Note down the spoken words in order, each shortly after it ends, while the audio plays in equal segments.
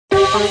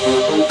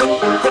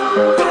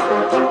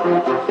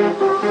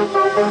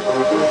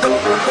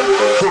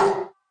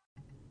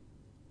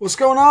What's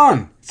going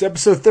on? It's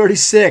episode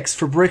 36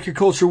 for Breaker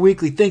Culture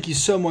Weekly. Thank you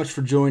so much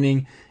for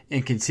joining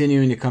and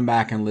continuing to come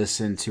back and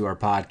listen to our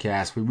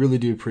podcast. We really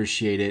do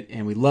appreciate it,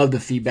 and we love the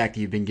feedback that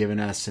you've been giving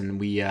us, and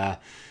we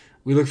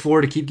look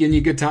forward to keep giving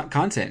you good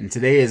content. And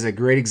today is a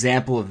great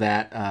example of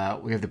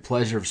that. We have the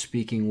pleasure of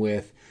speaking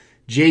with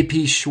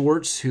JP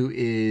Schwartz, who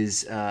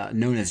is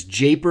known as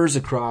JAYPERS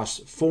across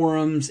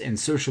forums and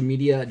social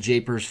media,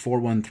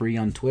 JAYPERS413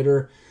 on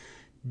Twitter.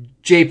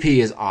 JP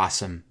is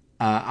awesome.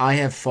 I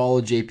have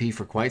followed JP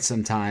for quite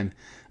some time,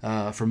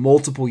 for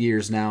multiple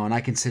years now, and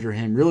I consider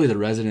him really the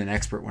resident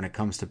expert when it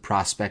comes to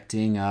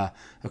prospecting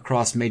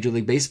across Major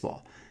League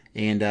Baseball.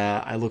 And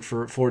I look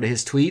forward to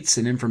his tweets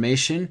and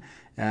information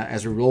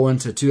as we roll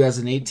into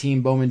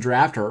 2018 Bowman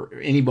draft,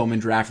 or any Bowman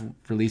draft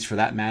release for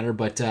that matter.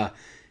 But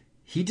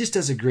he just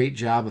does a great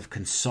job of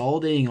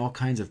consolidating all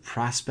kinds of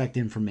prospect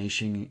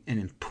information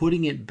and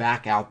putting it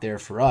back out there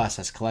for us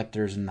as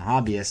collectors and the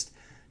hobbyists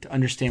to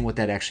understand what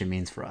that actually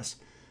means for us.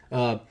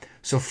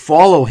 So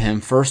follow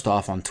him first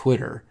off on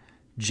Twitter,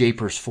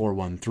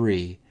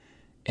 JAYPERS413,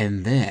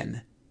 and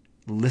then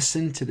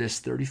listen to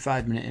this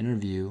 35-minute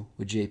interview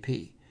with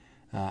JP.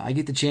 I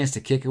get the chance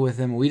to kick it with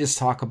him. We just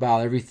talk about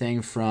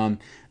everything from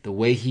the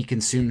way he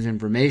consumes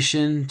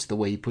information to the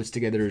way he puts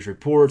together his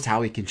reports,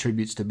 how he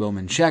contributes to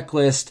Bowman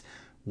checklist,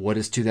 what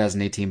does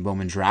 2018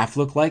 Bowman draft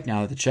look like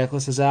now that the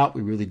checklist is out. We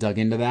really dug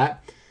into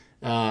that.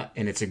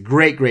 And it's a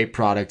great, great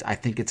product. I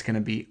think it's going to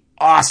be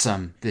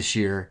awesome this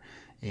year.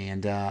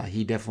 And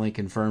he definitely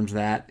confirms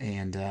that.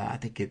 And I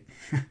think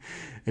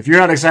if you're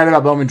not excited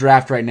about Bowman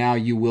Draft right now,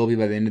 you will be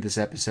by the end of this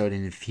episode.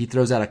 And if he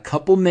throws out a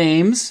couple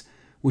names,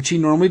 which he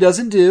normally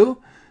doesn't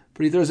do,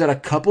 but he throws out a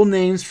couple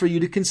names for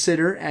you to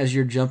consider as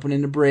you're jumping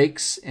into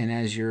breaks and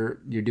as you're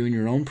doing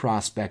your own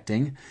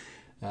prospecting.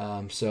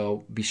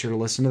 So be sure to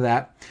listen to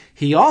that.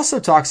 He also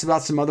talks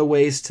about some other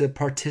ways to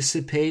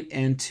participate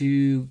and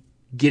to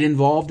get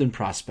involved in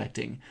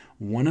prospecting.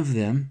 One of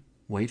them,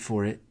 wait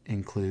for it,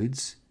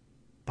 includes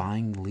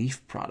buying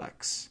Leaf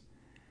products.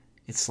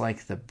 It's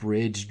like the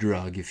bridge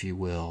drug, if you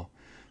will,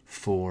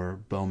 for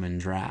Bowman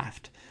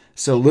Draft.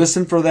 So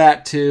listen for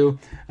that too.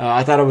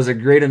 I thought it was a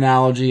great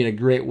analogy and a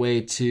great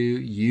way to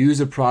use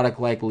a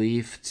product like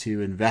Leaf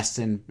to invest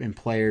in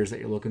players that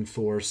you're looking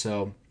for.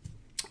 So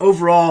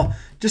overall,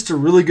 just a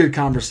really good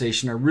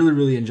conversation. I really,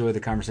 really enjoyed the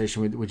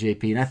conversation with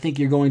JP, and I think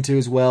you're going to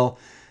as well.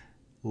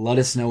 Let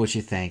us know what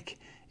you think.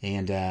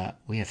 And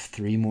we have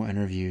 3 more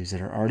interviews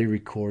that are already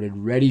recorded,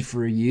 ready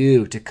for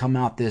you to come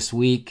out this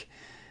week.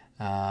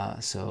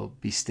 So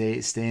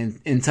stay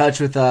in touch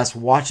with us,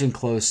 watching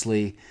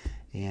closely,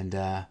 and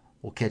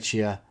we'll catch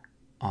you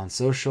on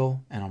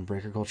social and on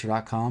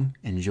BreakerCulture.com.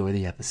 Enjoy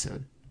the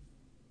episode.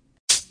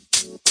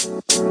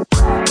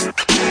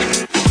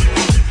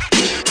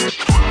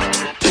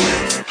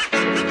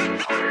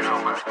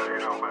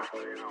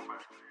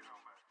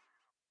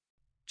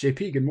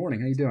 JP, good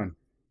morning. How you doing?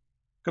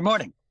 Good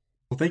morning.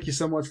 Well, thank you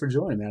so much for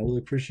joining, man. I really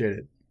appreciate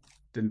it.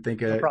 Didn't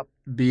think it'd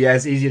be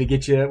as easy to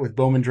get you with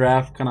Bowman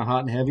Draft, kind of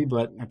hot and heavy,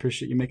 but I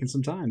appreciate you making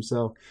some time.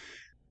 So,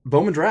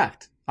 Bowman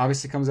Draft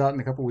obviously comes out in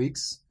a couple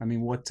weeks. I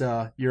mean,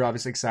 you're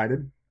obviously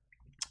excited.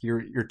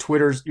 Your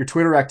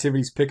Twitter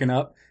activity's picking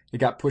up. It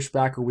got pushed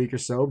back a week or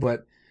so,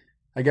 but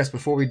I guess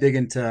before we dig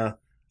into a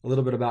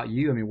little bit about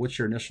you, I mean, what's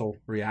your initial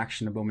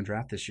reaction to Bowman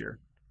Draft this year?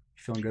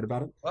 You feeling good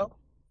about it? Well,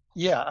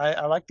 yeah,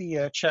 I like the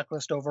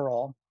checklist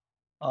overall.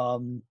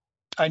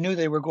 I knew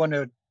they were going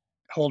to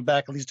hold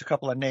back at least a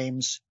couple of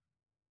names,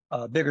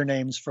 bigger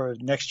names for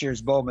next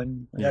year's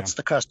Bowman. Yeah. That's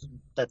the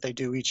custom that they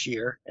do each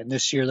year. And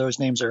this year, those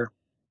names are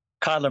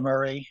Kyler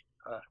Murray,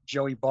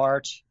 Joey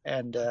Bart,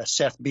 and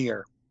Seth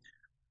Beer.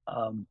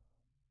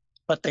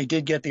 But they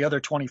did get the other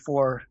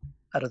 24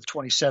 out of the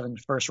 27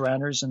 first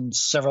rounders and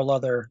several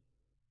other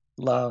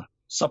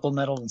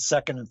supplemental and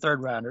second and third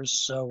rounders.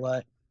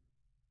 So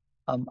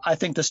I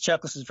think this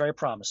checklist is very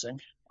promising.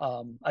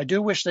 I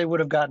do wish they would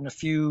have gotten a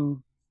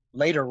few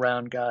later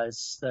round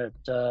guys that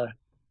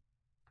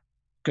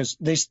because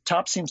this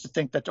top seems to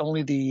think that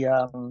only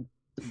the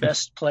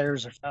best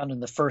players are found in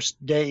the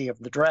first day of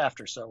the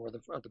draft or so, or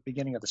the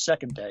beginning of the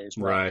second day as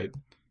well. Right.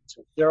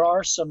 So there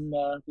are some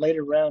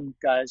later round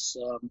guys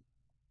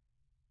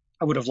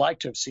I would have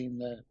liked to have seen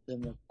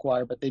them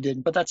acquire, but they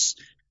didn't. But that's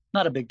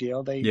not a big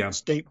deal.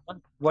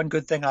 One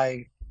good thing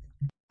I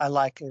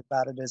like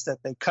about it is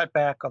that they cut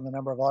back on the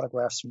number of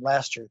autographs from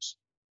last year's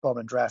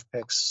Bowman draft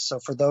picks. So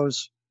for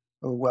those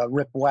who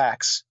rip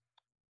wax,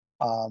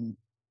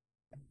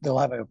 they'll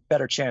have a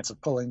better chance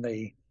of pulling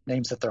the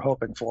names that they're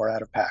hoping for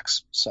out of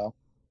packs. So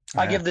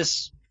I give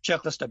this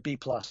checklist a B+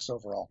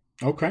 overall.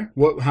 Okay.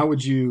 How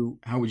would you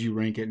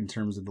rank it in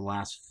terms of the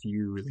last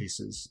few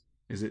releases?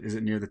 Is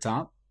it near the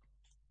top?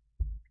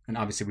 And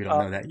obviously we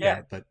don't know that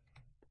yet, but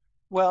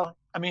well,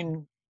 I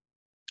mean,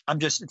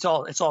 it's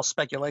all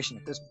speculation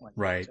at this point.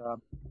 Right.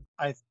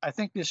 But, I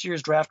think this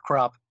year's draft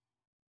crop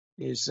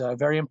is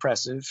very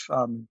impressive.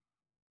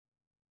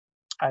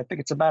 I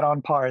think it's about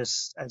on par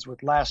as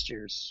with last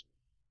year's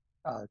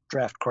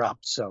draft crop.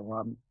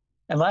 So,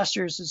 and last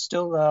year's is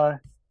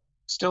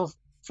still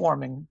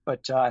forming,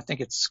 but I think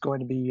it's going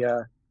to be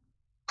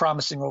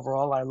promising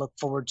overall. I look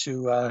forward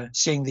to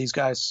seeing these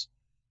guys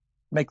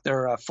make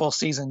their full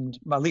season,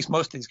 at least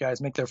most of these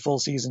guys make their full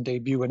season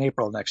debut in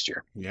April next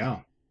year. Yeah,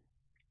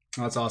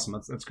 that's awesome.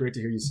 That's great to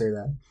hear you say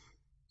that.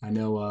 I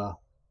know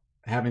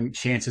having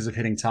chances of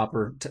hitting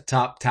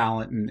top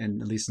talent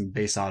and at least in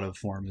base auto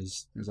form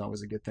is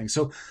always a good thing.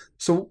 So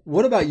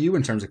what about you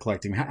in terms of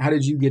collecting? How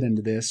did you get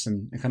into this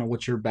and kind of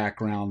what's your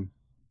background?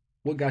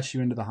 What got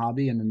you into the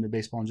hobby and into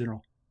baseball in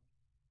general?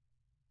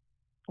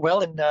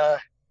 Well, and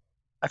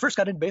I first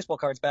got into baseball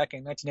cards back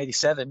in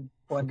 1987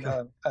 when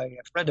Okay. a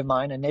friend of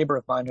mine, a neighbor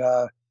of mine,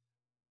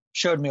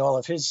 showed me all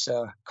of his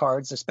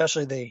cards,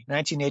 especially the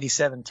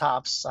 1987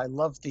 tops. I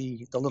love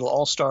the little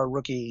All-Star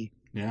rookie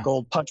Yeah.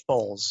 gold punch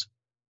bowls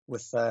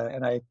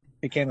and I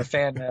became a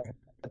fan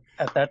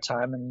at that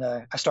time, and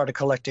I started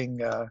collecting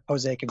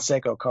Jose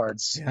Canseco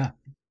cards. Yeah.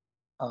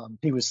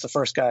 He was the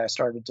first guy I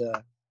started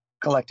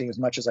collecting as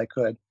much as I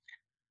could.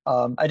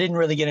 I didn't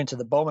really get into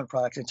the Bowman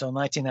product until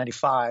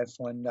 1995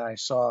 when I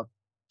saw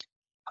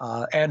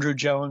Andrew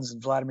Jones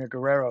and Vladimir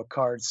Guerrero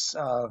cards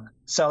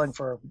selling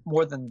for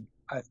more than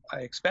I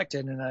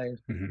expected, and I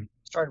Hmm.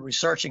 started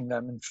researching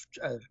them and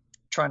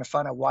trying to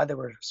find out why they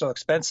were so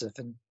expensive.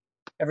 And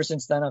ever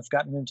since then, I've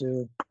gotten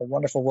into the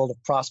wonderful world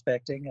of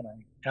prospecting, and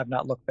I have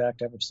not looked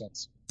back ever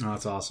since. Oh,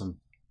 that's awesome.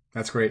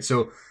 That's great.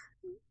 So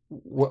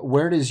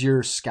where does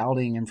your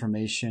scouting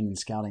information and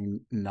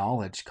scouting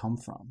knowledge come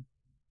from?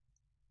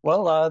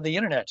 Well, the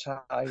internet.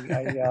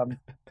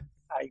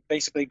 I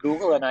basically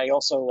Google, and I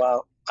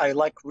also I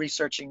like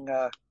researching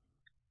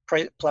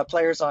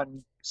players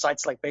on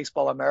sites like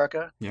Baseball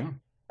America. Yeah.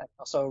 I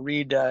also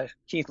read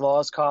Keith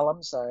Law's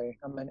columns.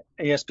 I'm an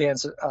ESPN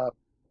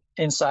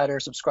insider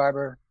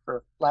subscriber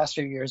for last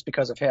few years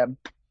because of him.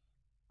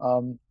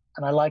 And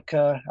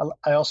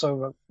I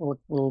also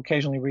will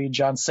occasionally read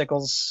John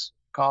Sickles'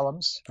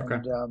 columns. Okay.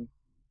 And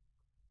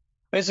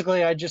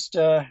basically, I just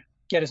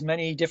get as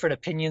many different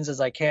opinions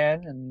as I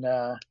can. And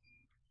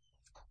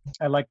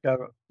I like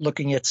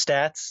looking at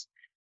stats.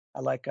 I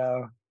like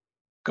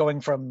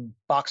going from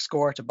box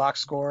score to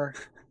box score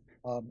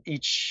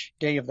each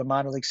day of the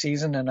minor league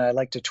season. And I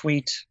like to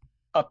tweet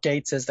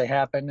updates as they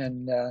happen.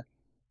 And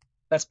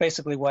that's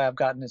basically why I've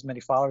gotten as many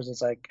followers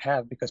as I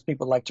have, because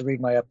people like to read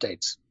my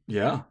updates.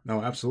 Yeah.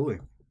 No, absolutely.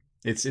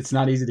 It's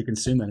not easy to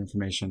consume that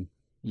information.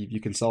 You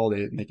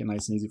consolidate it, make it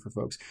nice and easy for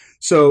folks.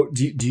 So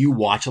do you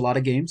watch a lot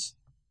of games?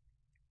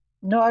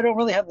 No, I don't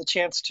really have the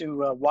chance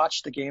to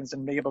watch the games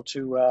and be able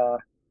to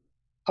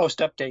post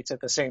updates at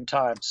the same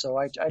time. So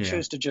I Yeah.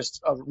 choose to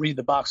just read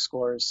the box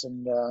scores,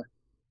 and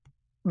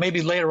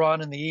maybe later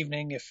on in the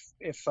evening, if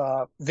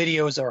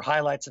videos or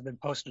highlights have been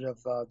posted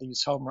of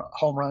these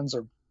home runs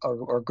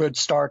or good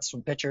starts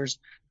from pitchers,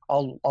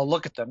 I'll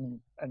look at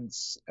them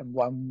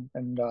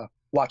and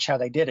watch how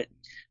they did it.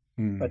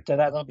 Hmm. But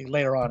that'll be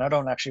later on. I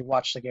don't actually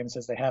watch the games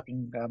as they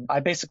happen. I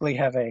basically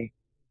have a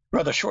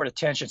rather short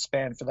attention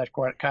span for that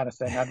kind of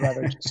thing. I'd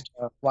rather just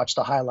watch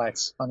the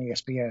highlights on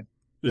ESPN.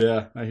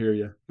 Yeah, I hear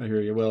you. I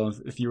hear you. Well,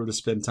 if you were to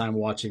spend time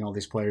watching all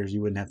these players,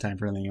 you wouldn't have time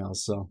for anything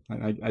else. So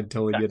I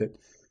totally Yeah. get it.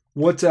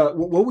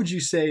 What would you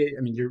say?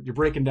 I mean, you're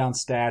breaking down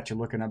stats, you're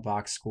looking at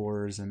box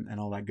scores and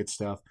all that good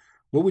stuff.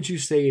 What would you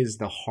say is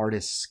the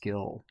hardest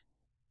skill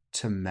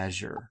to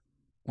measure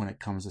when it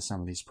comes to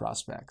some of these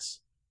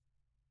prospects?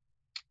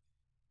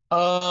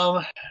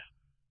 Um,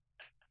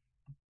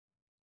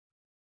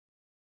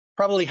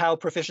 Probably how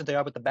proficient they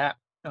are with the bat,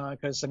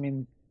 because I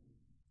mean,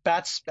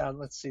 bats.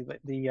 Let's see,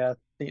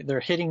 their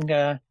hitting,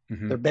 Hmm.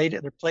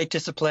 their plate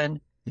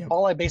discipline. Yep.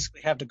 All I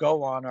basically have to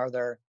go on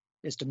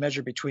is to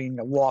measure between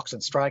walks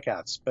and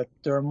strikeouts. But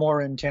there are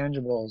more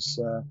intangibles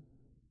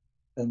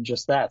than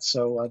just that.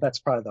 So that's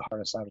probably the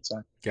hardest, I would say.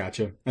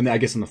 Gotcha. And I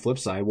guess on the flip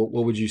side, what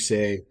would you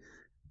say?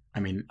 I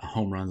mean,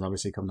 home runs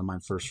obviously come to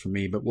mind first for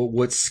me, but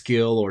what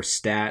skill or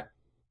stat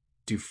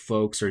do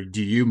folks or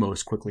do you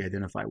most quickly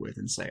identify with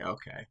and say,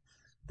 okay,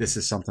 this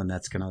is something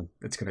that's gonna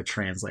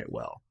translate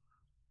well?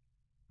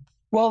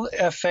 Well,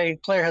 if a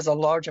player has a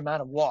large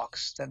amount of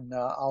walks, then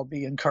I'll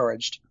be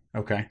encouraged.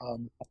 Okay.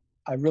 Um,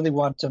 I really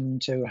want them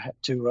to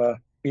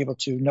be able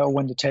to know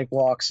when to take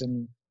walks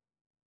and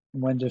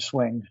when to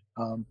swing.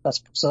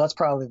 That's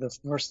probably the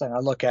first thing I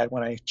look at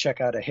when I check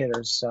out a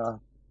hitter's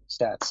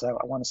stats.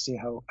 I want to see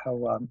how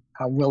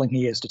willing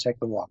he is to take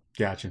the walk.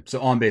 Gotcha. So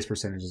on base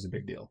percentage is a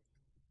big deal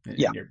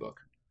Yeah. in your book.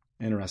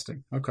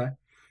 Interesting. Okay.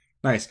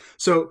 Nice.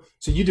 So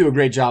you do a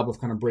great job of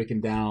kind of breaking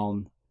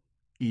down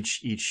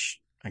each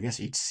I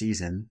guess each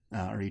season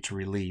or each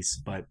release,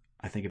 but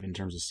I think of it in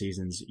terms of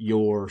seasons,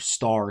 your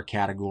star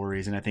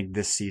categories, and I think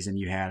this season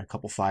you had a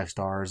couple 5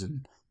 stars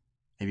and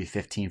maybe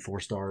 15 4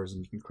 stars,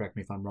 and you can correct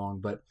me if I'm wrong,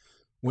 but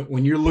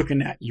when you're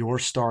looking at your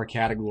star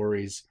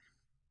categories,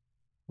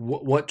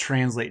 what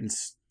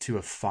translates to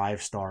a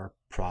 5 star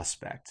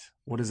prospect?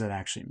 What does that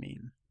actually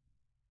mean?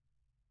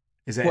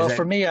 Is Well, that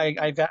for me, yeah?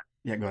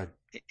 Go ahead.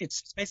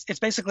 it's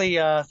basically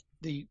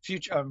the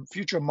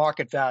future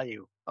market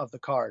value of the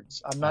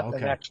cards. I'm not Oh, an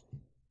okay.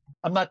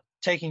 I'm not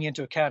taking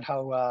into account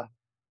how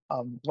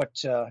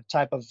what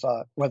type of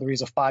whether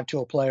he's a 5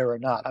 tool player or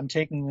not. I'm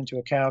taking into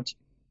account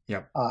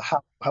Yep.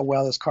 how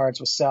well his cards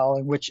will sell,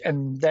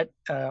 and that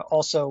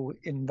also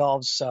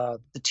involves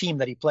the team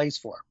that he plays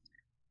for.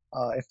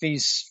 If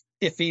he's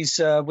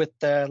with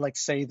like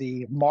say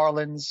the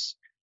Marlins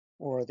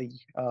or the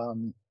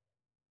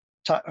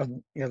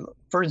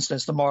for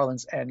instance the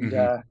Marlins,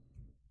 and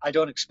I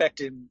don't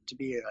expect him to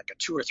be like a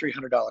 $200 or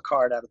 $300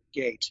 card out of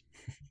the gate,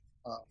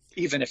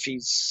 even if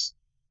he's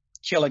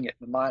killing it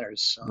in the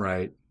minors.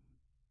 Right.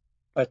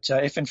 But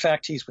if in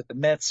fact he's with the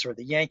Mets or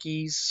the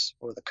Yankees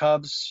or the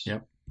Cubs,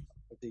 Yep.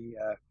 or the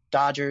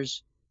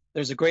Dodgers,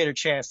 there's a greater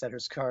chance that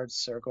his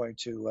cards are going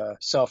to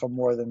sell for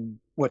more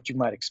than what you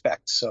might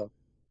expect. So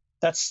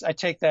I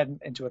take that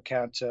into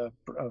account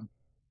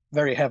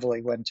very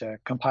heavily when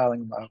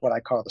compiling what I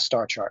call the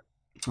star chart.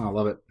 Oh, I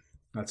love it.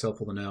 That's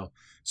helpful to know.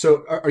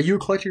 So, are you a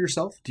collector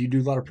yourself? Do you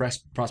do a lot of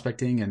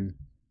prospecting and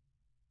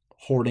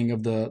hoarding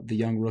of the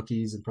young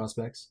rookies and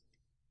prospects?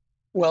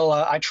 Well,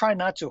 I try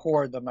not to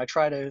hoard them. I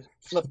try to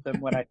flip them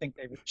when I think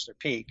they've reached their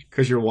peak.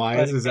 Because you're But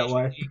wise, is that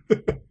why?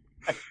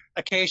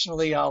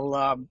 occasionally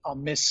I'll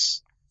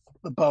miss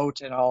the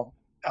boat, and I'll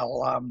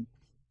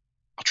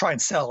try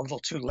and sell a little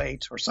too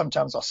late, or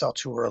sometimes I'll sell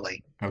too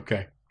early.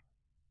 Okay.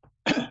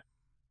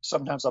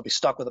 Sometimes I'll be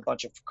stuck with a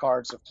bunch of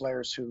cards of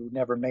players who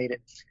never made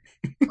it.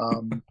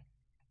 Um,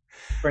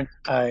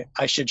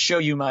 I should show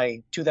you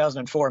my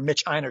 2004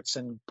 Mitch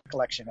Einertson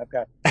collection. I've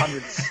got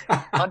hundreds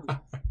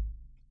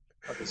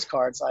of his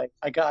cards.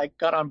 I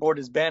got on board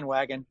his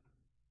bandwagon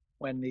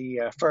when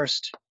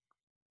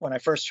when I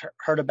first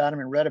heard about him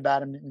and read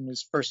about him in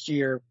his first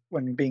year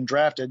when being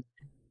drafted,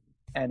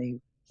 and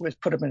he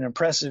put up an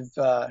impressive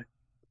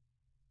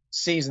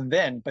season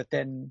then, but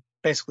then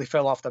basically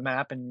fell off the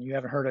map, and you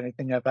haven't heard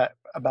anything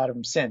about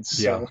him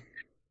since. Yeah. So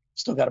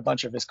still got a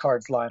bunch of his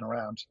cards lying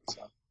around.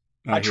 So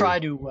I try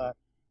to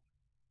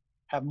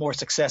have more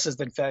successes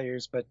than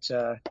failures, but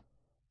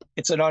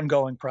it's an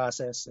ongoing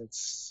process.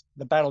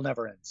 The battle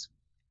never ends.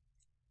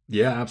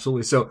 Yeah,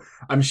 absolutely. So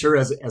I'm sure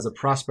as a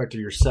prospector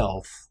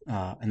yourself,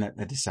 and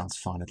that just sounds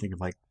fun. I think of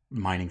like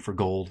mining for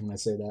gold when I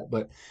say that,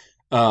 but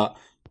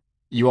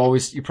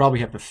you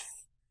probably have to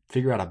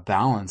figure out a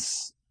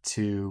balance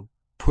to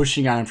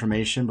pushing out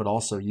information, but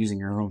also using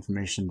your own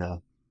information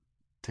to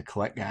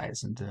collect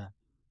guys and to,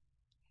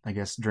 I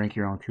guess, drink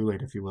your own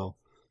Kool-Aid, if you will.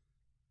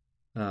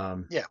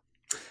 Yeah.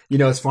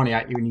 It's funny.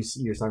 When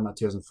you were talking about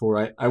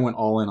 2004, I went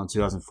all in on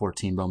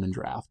 2014 Bowman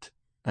draft.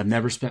 I've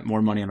never spent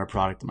more money on a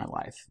product in my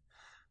life.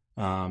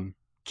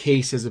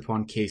 Cases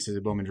upon cases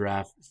of Bowman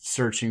draft,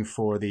 searching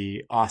for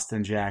the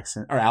Austin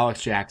Jackson or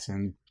Alex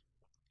Jackson,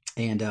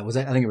 and I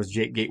think it was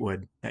Jacob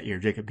Gatewood,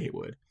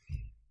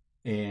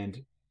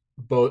 and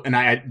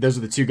those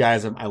are the two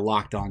guys I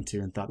locked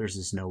onto and thought there's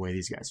just no way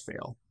these guys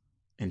fail,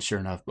 and sure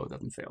enough, both of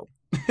them failed.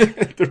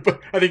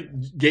 I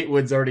think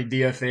Gatewood's already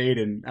DFA'd,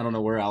 and I don't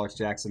know where Alex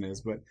Jackson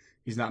is, but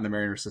he's not in the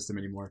Mariners system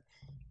anymore.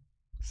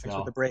 So, he's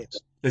with the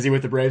Braves. Is he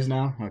with the Braves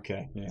now?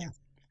 Okay, yeah.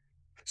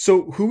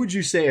 So who would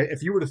you say,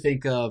 if you were to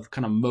think of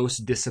kind of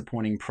most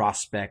disappointing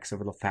prospects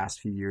over the past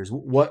few years,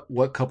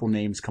 what couple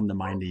names come to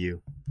mind to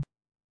you?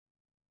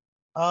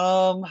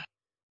 Well,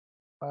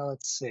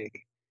 let's see.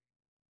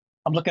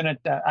 I'm looking at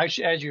as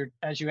you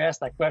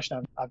asked that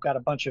question, I've got a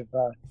bunch of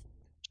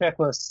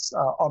checklists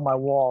on my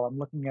wall. I'm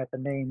looking at the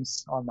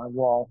names on my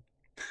wall.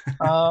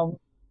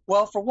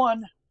 Well, for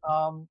one,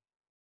 from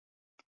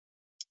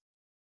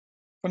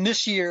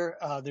this year,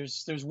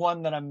 there's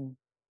one that I'm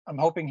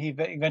hoping he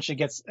eventually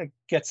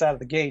gets out of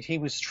the gate. He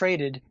was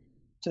traded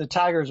to the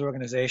Tigers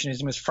organization.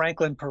 His name is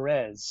Franklin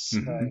Perez.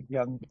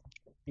 Young.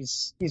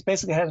 He's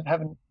basically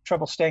having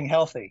trouble staying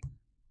healthy,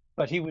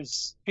 but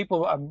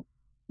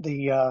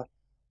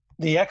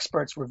the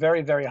experts were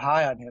very, very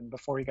high on him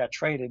before he got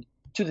traded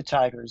to the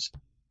Tigers,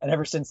 and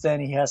ever since then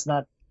he has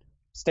not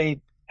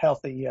stayed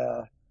healthy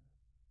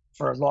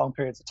for long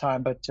periods of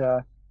time. But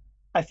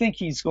I think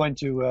he's going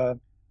to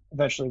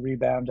eventually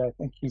rebound. I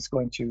think he's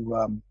going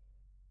to.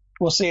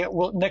 We'll see.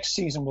 Next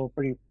season will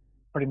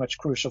pretty much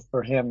crucial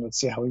for him. Let's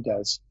see how he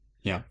does.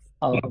 Yeah.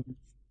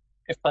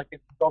 If I could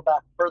go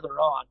back further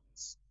on.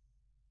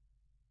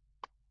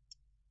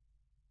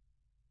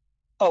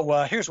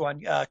 Oh, here's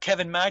one.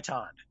 Kevin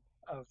Maiton,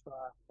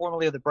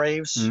 formerly of the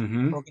Braves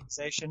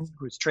organization,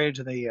 who was traded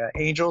to the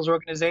Angels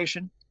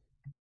organization.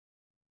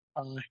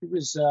 He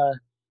was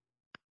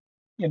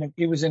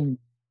in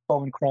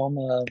Bowman Chrome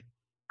a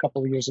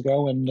couple of years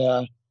ago,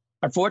 and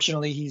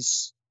unfortunately,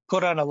 he's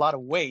put on a lot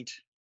of weight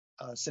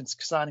since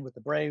signing with the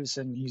Braves,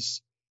 and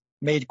he's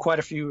made quite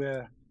a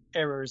few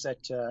errors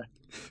at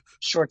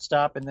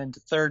shortstop and then to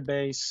third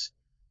base,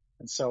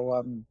 and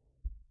so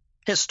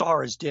his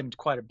star is dimmed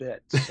quite a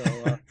bit.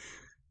 So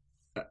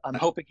I'm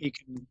hoping he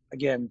can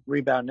again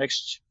rebound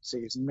next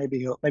season. Maybe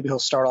he'll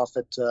start off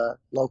at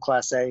low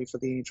Class A for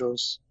the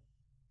Angels,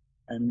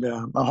 and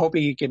I'm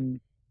hoping he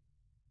can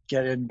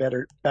get in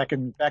better, back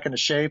into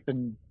shape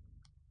and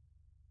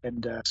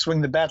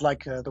swing the bat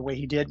like the way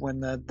he did when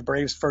the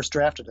Braves first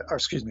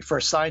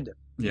signed him.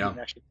 Yeah.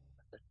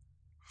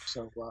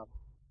 So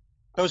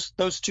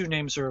those two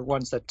names are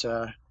ones that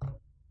I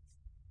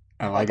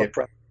I'll like look it.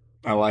 for.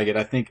 I like it.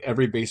 I think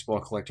every baseball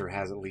collector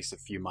has at least a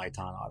few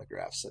Maitan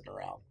autographs sitting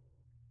around.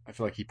 I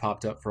feel like he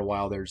popped up for a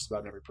while there just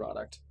about in every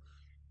product.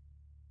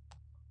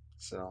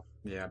 So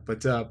yeah,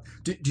 but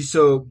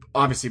so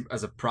obviously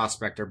as a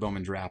prospector,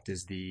 Bowman Draft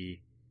is the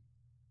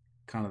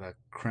kind of the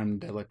creme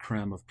de la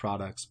creme of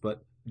products.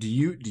 But do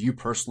you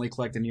personally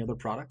collect any other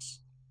products?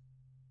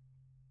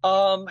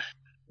 Um,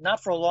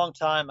 Not for a long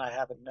time. I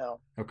haven't. No.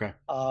 Okay.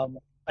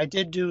 I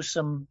did do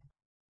some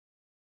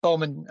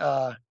Bowman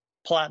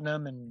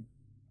Platinum and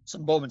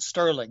some Bowman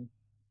Sterling,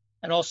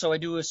 and also I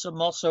do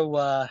some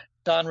also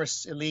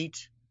Donruss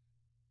Elite,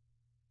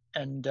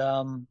 and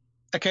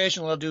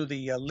occasionally I'll do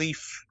the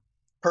Leaf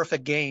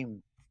Perfect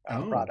Game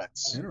Oh,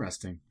 products.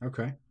 interesting.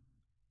 Okay.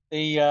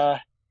 The uh,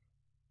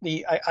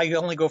 I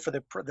only go for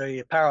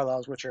the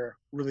parallels, which are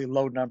really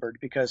low numbered,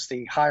 because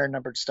the higher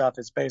numbered stuff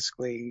is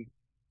basically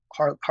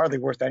hardly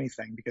worth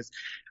anything, because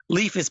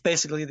Leaf is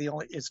basically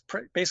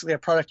basically a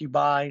product you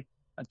buy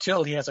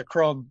until he has a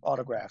Chrome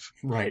autograph,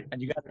 Right.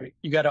 and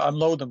you got to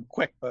unload them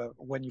quick. But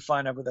when you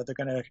find out that they're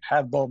going to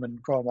have Bowman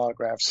Chrome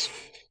autographs,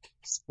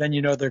 then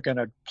you know they're going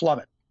to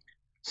plummet.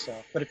 So,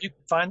 but if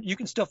you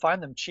can still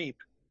find them cheap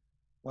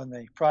when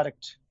their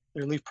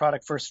Leaf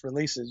product first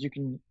releases. You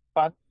can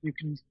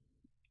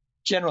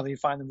generally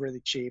find them really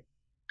cheap,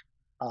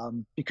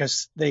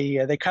 because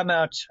they come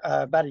out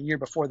about a year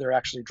before they're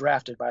actually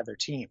drafted by their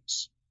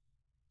teams.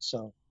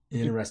 So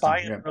you Interesting. buy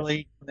it Yeah.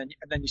 early, and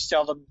then you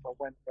sell them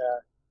when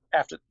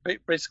after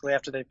basically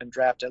after they've been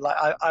drafted.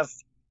 I've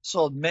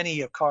sold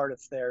many a card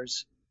of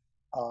theirs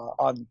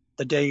on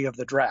the day of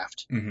the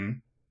draft. Mm-hmm.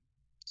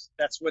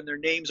 That's when their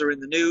names are in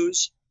the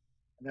news,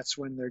 and that's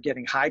when they're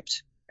getting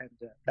hyped, and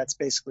that's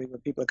basically when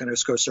people are going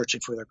to go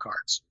searching for their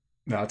cards.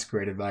 No, that's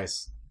great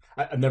advice.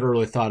 I've never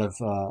really thought of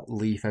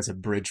Leaf as a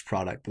bridge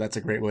product, but that's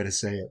a great way to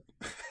say it.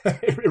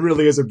 It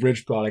really is a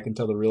bridge product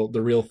until the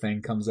real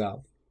thing comes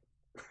out.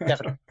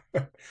 Definitely.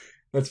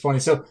 That's funny.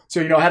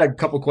 I had a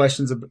couple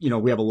questions.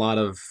 We have a lot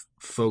of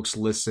folks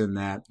listen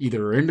that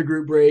either are into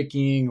group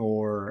breaking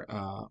or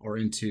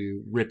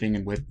into ripping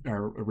and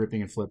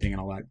ripping and flipping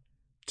and all that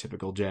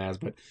typical jazz.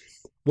 But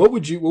what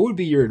would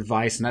be your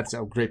advice? And that's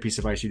a great piece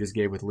of advice you just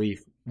gave with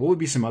Leaf. What would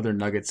be some other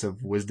nuggets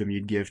of wisdom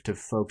you'd give to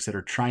folks that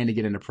are trying to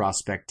get into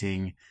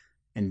prospecting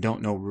and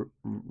don't know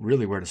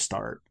really where to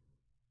start?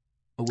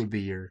 What would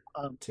be your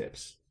Um,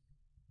 tips?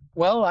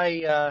 well,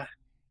 I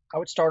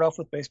would start off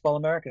with Baseball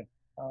America.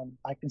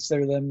 I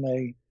consider them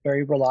a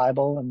very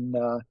reliable and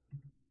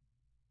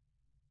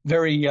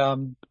very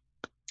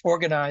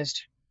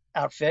organized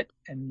outfit,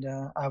 and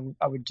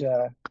I would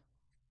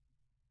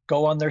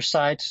go on their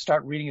site,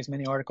 start reading as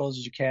many articles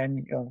as you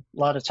can. A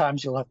lot of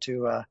times you'll have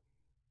to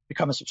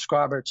become a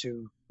subscriber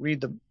to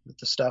read the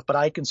stuff, but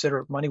I consider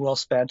it money well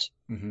spent.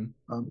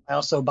 Mm-hmm. I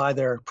also buy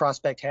their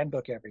prospect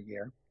handbook every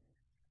year.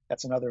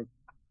 That's another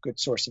good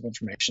source of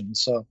information.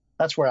 So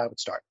that's where I would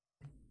start.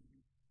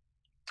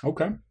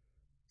 Okay.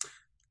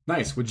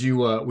 Nice. Would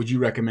you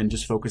recommend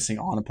just focusing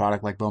on a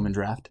product like Bowman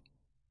Draft?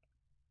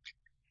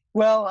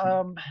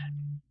 Well,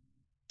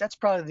 that's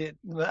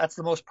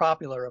the most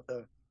popular of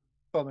the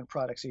Bowman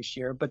products each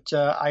year, but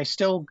I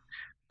still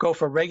go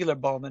for regular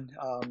Bowman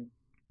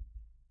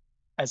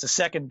as the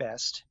second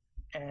best,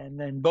 and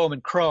then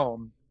Bowman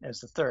Chrome as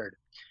the third.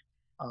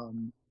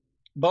 Um,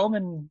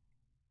 Bowman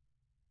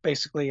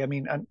basically, I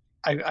mean,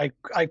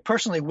 I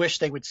personally wish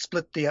they would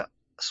split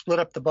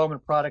up the Bowman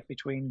product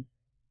between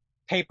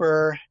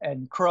paper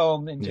and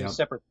Chrome into Yeah.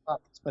 separate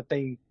products, but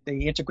they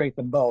integrate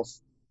them both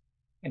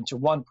into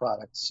one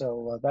product.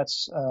 So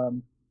that's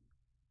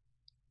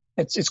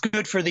it's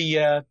good for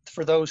the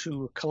for those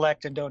who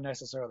collect and don't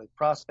necessarily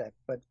prospect,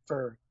 but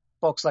for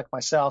folks like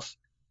myself,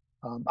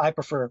 I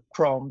prefer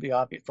Chrome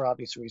for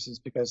obvious reasons,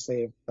 because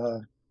they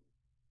have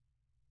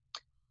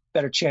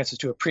better chances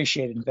to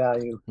appreciate and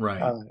value Right.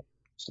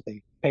 to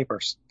the paper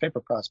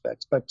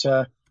prospects. But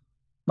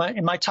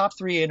my top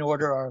three in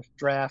order are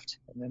Draft,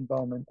 and then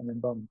Bowman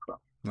Chrome.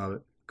 Love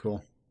it.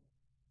 Cool.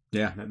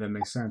 Yeah, that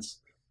makes sense.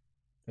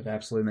 That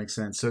absolutely makes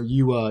sense. So do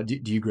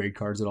you grade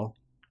cards at all,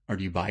 or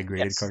do you buy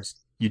graded Yes. cards?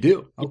 You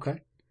do.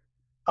 Okay.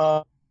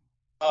 Uh,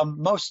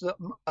 most of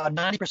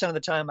 90% of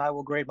the time I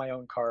will grade my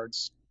own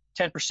cards.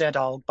 10%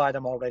 I'll buy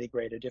them already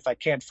graded. If I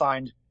can't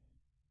find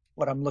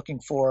what I'm looking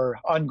for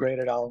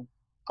ungraded, I'll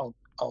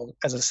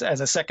as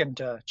a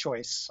second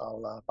choice,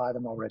 I'll buy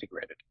them already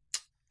graded.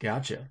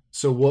 Gotcha.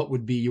 So what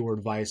would be your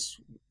advice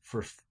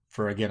for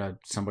for again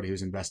somebody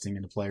who's investing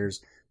into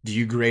players? Do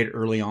you grade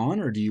early on,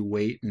 or do you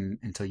wait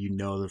until you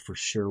know they're for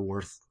sure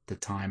worth the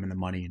time and the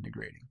money into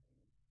grading?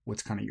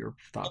 What's kind of your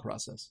thought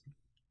process?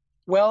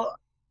 Well,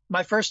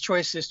 my first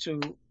choice is to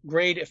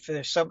grade if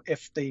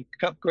the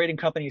grading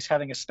company is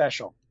having a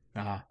special.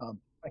 Uh,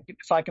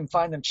 If I can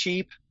find them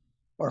cheap,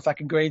 or if I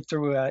can grade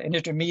through an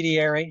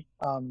intermediary,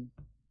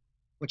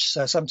 which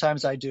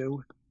sometimes I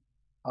do,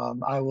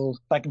 I will.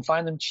 If I can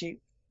find them cheap,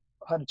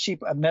 on a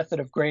cheap method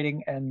of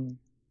grading, and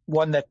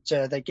one that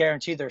they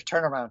guarantee their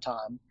turnaround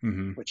time,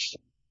 hmm which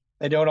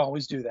they don't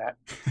always do that.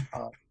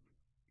 Uh,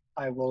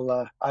 I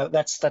will.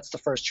 That's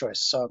the first choice.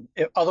 So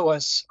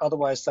otherwise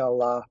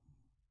they'll.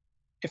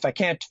 If I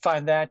can't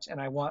find that and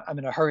I'm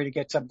in a hurry to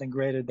get something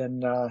graded, then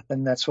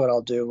that's what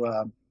I'll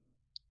do.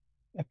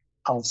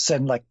 I'll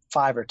send like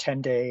 5 or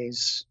 10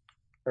 days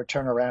for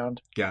turnaround.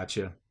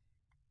 Gotcha.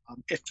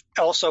 If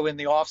also in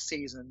the off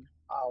season,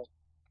 I'll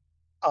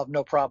have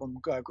no problem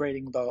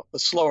grading the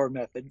slower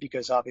method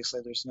because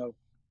obviously there's no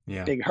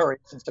big hurry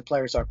since the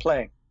players are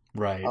playing.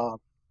 Right.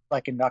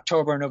 Like in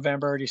October,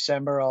 November,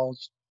 December, I'll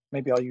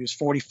use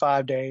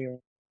 45-day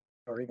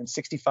or even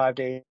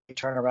 65-day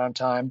turnaround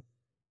time.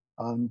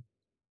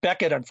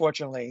 Beckett,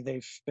 unfortunately,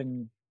 they've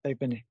been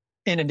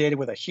inundated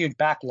with a huge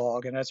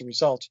backlog, and as a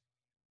result,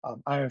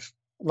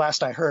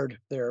 last I heard,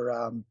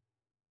 their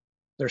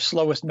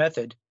slowest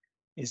method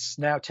is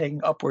now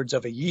taking upwards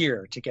of a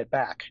year to get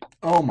back.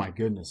 Oh my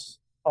goodness!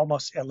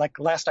 Almost like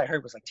last I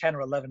heard was like 10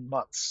 or 11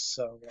 months.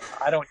 So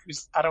I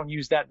don't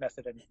use that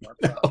method anymore.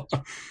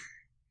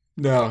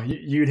 No,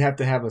 you'd have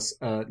to have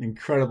an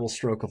incredible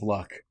stroke of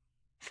luck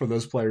for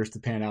those players to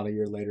pan out a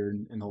year later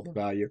and hold the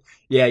value.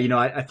 Yeah,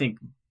 I think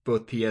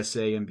both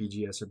PSA and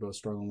BGS are both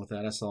struggling with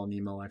that. I saw an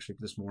email actually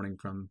this morning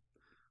from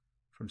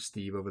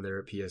Steve over there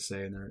at PSA,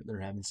 and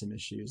they're having some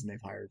issues, and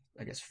they've hired,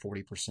 I guess,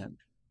 40%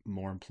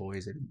 more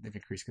employees. They've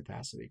increased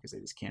capacity because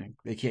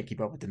they can't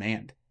keep up with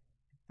demand.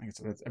 I guess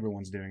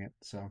everyone's doing it.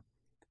 So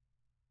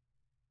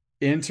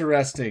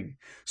interesting.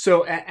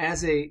 So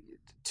as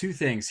two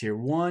things here.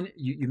 One,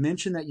 you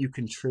mentioned that you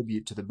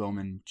contribute to the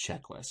Bowman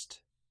checklist.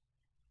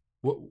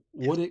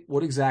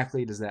 What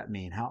exactly does that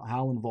mean?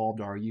 How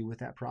involved are you with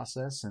that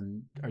process,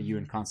 and are you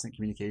in constant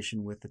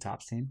communication with the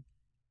Topps team?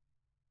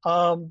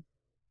 I'm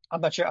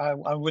not sure.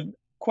 I wouldn't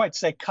quite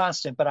say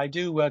constant, but I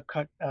do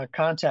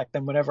contact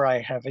them whenever I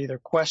have either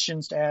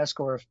questions to ask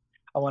or if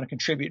I want to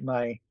contribute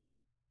my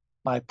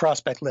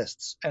prospect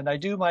lists. And I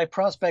do my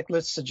prospect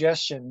list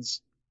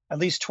suggestions at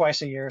least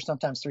twice a year,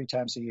 sometimes 3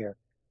 times a year.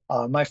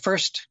 My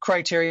first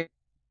criteria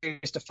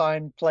is to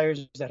find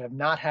players that have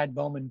not had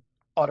Bowman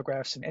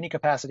autographs in any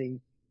capacity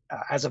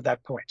as of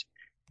that point.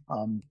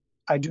 I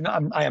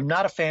am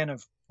not a fan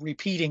of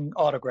repeating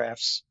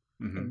autographs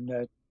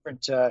in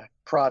different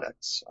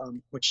products,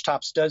 which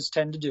Topps does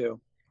tend to do,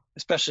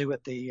 especially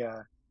with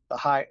the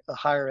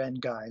higher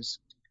end guys.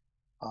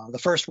 The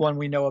first one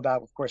we know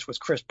about, of course, was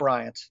Chris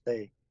Bryant.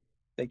 They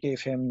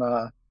gave him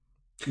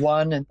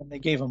one, and then they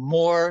gave him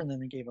more, and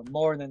then they gave him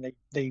more, and then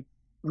they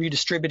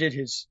redistributed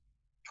his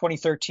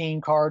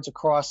 2013 cards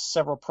across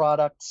several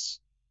products.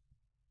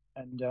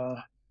 And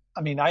I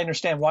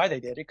understand why they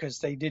did it, because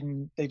they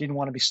didn't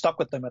want to be stuck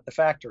with them at the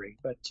factory.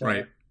 But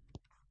right.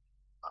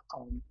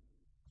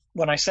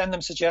 When I send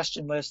them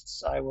suggestion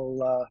lists, I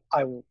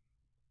will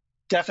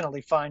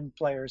definitely find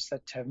players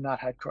that have not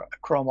had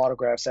Chrome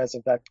autographs as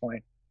of that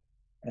point.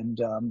 And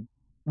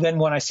then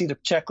when I see the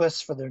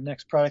checklist for their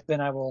next product,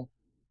 then I will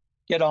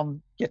get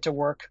to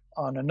work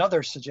on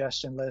another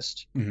suggestion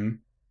list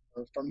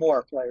for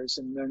more players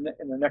in their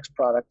next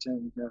product,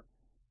 and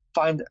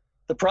find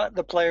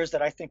the players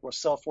that I think will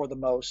sell for the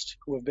most,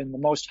 who have been the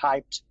most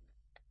hyped,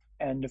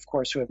 and of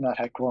course who have not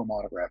had Chrome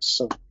autographs.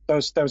 So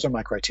those are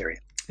my criteria.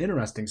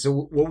 Interesting.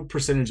 So what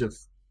percentage of,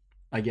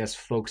 I guess,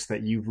 folks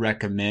that you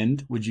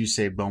recommend would you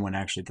say Bowman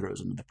actually throws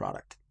into the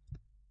product?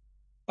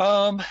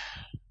 A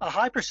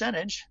high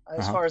percentage,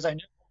 as far as I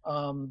know.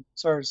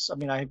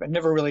 I've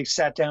never really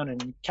sat down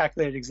and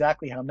calculated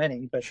exactly how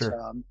many, but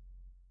sure.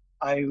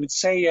 I would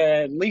say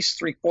at least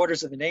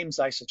 3/4 of the names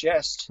I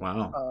suggest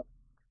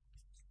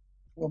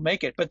will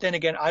make it. But then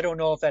again, I don't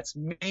know if that's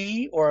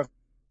me or if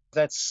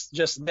that's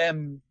just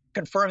them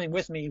confirming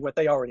with me what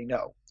they already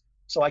know.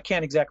 So I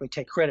can't exactly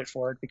take credit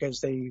for it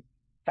because they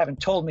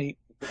haven't told me,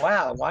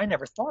 wow, I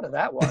never thought of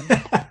that one.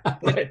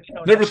 Right.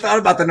 Never thought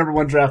about the number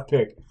 1 draft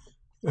pick.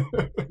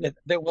 They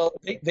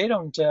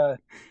don't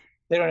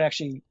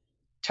actually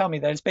tell me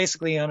that. It's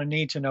basically on a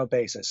need-to-know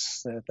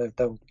basis that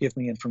they'll give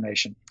me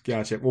information.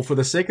 Gotcha. Well, for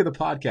the sake of the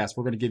podcast,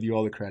 we're going to give you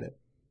all the credit.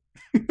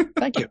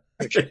 Thank you.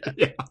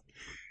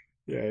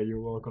 Yeah, you're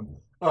welcome.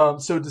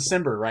 So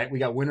December, right? We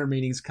got winter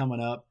meetings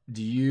coming up.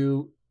 Do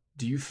you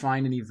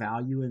find any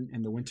value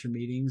in the winter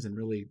meetings, and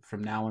really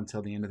from now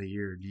until the end of the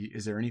year?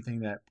 Is there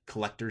anything that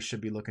collectors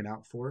should be looking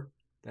out for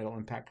that'll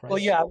impact price? Well,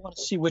 yeah, I want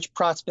to see which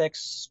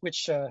prospects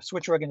switch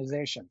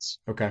organizations.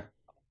 Okay.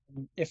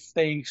 If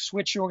they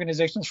switch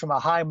organizations from a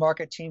high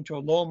market team to a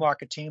low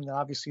market team, then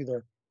obviously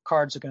their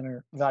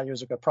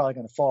values are probably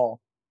going to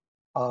fall.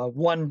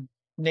 One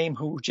name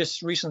who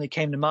just recently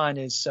came to mind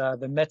is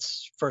the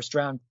Mets first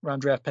round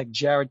draft pick,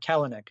 Jared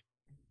Kelenic.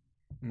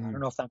 I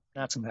don't know if I'm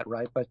pronouncing that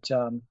right, but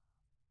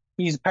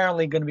he's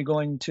apparently going to be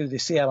going to the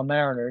Seattle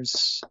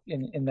Mariners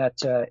in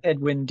that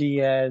Edwin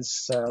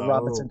Diaz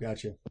Robinson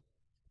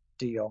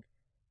deal.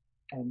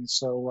 And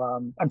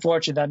so,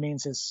 unfortunately, that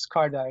means his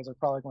card values are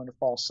probably going to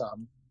fall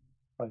some.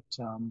 But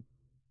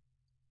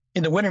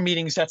in the winter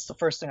meetings, that's the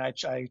first thing I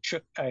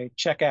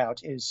check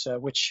out is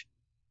which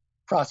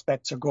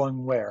prospects are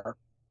going where.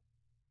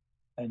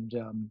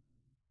 And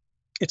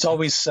it's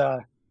always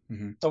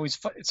it's always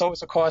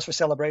a cause for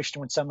celebration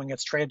when someone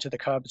gets traded to the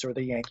Cubs or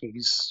the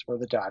Yankees or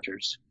the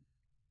Dodgers.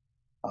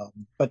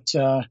 But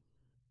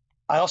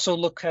I also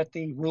look at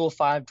the Rule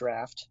 5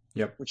 draft,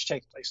 Yep. which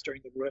takes place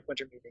during the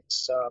winter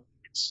meetings.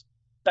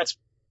 That's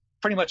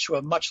pretty much to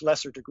a much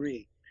lesser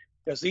degree,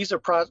 because these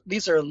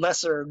are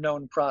lesser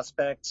known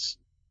prospects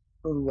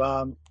who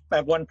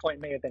at one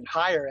point may have been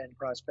higher end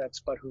prospects,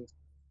 but whose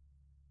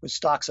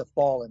stocks have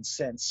fallen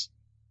since.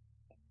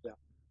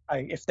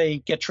 If they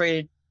get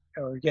traded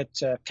or get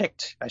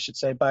picked, I should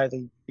say, by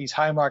these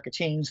high market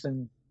teams,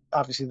 then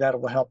obviously that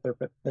will help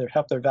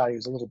their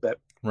values a little bit.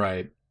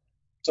 Right.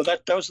 So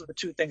those are the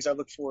two things I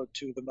look forward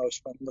to the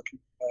most when looking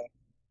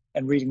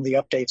and reading the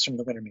updates from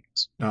the winter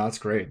meetings. No, that's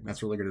great.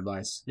 That's really good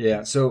advice.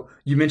 Yeah. So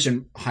you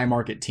mentioned high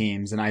market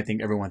teams, and I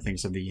think everyone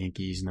thinks of the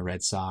Yankees and the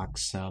Red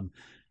Sox.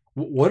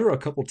 What are a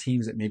couple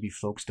teams that maybe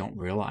folks don't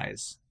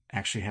realize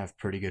actually have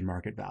pretty good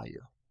market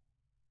value?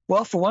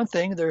 Well, for one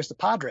thing, there's the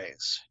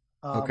Padres.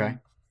 Okay.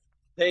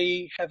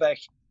 They have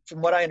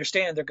from what I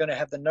understand, they're going to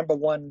have the number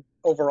one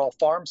overall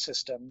farm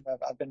system.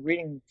 I've been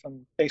reading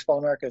from Baseball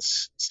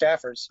America's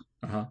staffers.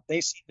 Uh-huh.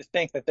 They seem to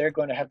think that they're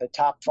going to have the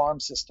top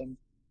farm system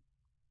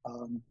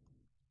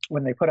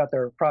when they put out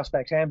their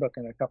prospect handbook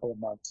in a couple of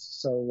months.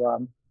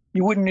 So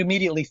you wouldn't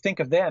immediately think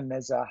of them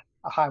as a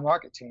high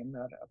market team,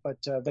 but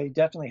they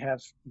definitely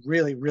have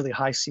really, really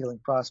high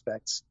ceiling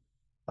prospects.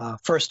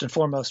 First and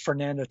foremost,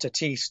 Fernando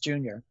Tatis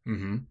Jr.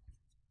 Mm-hmm.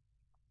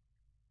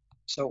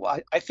 So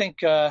I think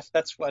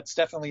that's what's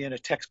definitely in a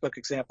textbook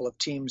example of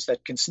teams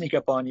that can sneak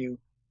up on you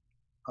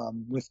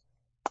with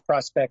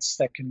prospects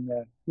that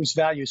can whose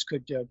values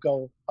could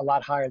go a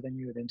lot higher than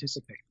you would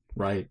anticipate.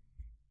 Right.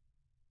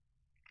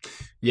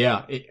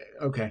 Yeah.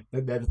 Okay.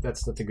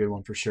 That's a good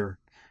one for sure.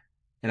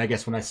 And I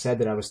guess when I said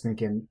that, I was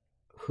thinking,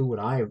 who would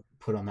I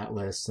put on that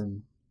list?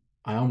 And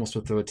I almost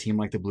would throw a team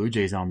like the Blue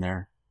Jays on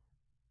there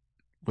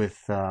with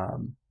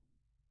Guerrero.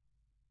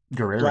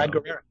 Vlad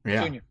Guerrero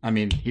Yeah. Jr. I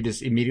mean, he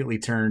just immediately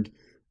turned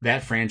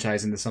that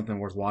franchise into something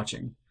worth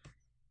watching.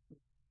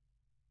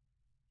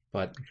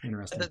 But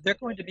interesting. They're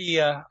going to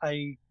be,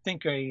 I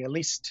think, at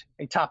least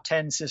a top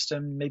 10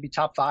 system, maybe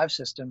top 5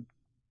 system.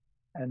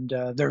 And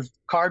their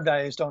card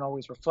values don't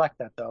always reflect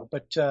that, though.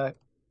 But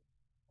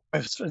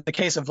in the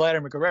case of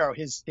Vladimir Guerrero,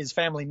 his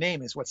family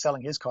name is what's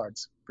selling his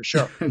cards, for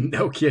sure.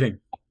 No kidding.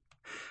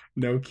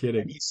 No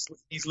kidding. And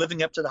he's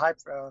living up to the hype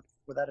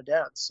without a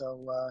doubt.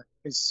 So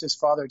his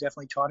father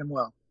definitely taught him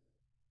well.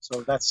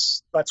 So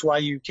that's why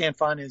you can't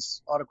find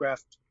his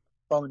autographed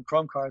Bowman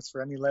Chrome cards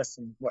for any less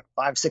than what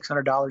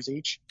 $500-600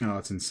 each. Oh,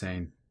 it's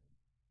insane.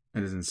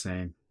 It is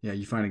insane. Yeah,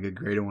 you find a good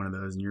grade on one of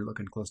those, and you're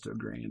looking close to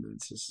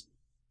 $1,000.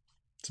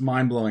 It's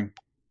mind blowing.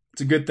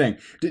 It's a good thing.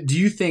 Do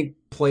you think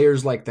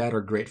players like that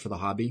are great for the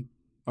hobby,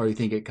 or do you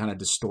think it kind of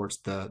distorts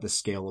the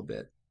scale a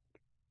bit?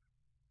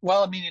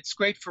 Well, I mean, it's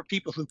great for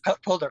people who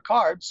pull their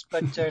cards,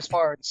 but as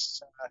far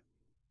as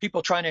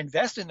people trying to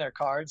invest in their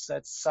cards,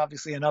 that's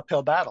obviously an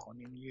uphill battle. I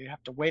mean, you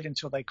have to wait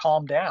until they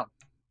calm down,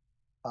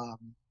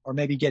 or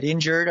maybe get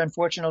injured.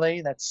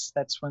 Unfortunately, that's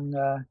when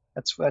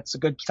that's a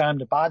good time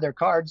to buy their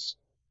cards.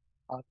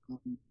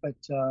 But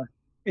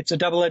it's a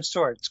double-edged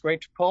sword. It's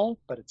great to pull,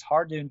 but it's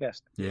hard to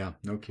invest in. Yeah,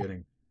 no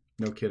kidding.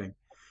 No kidding.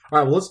 All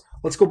right, well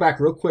let's go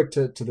back real quick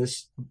to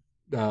this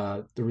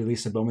the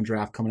release of Bowman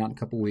Draft coming out in a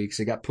couple weeks.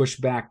 It got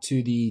pushed back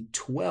to the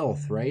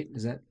 12th, right?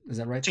 Is that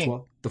right?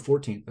 12th, the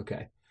 14th.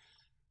 Okay.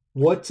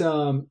 What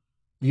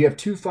you have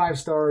 2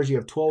 5-stars, you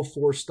have 12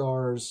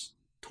 4-stars,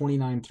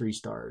 29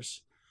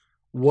 3-stars.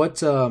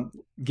 What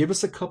give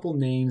us a couple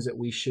names that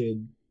we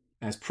should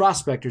as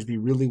prospectors be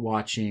really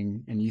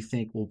watching and you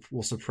think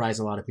will surprise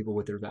a lot of people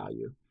with their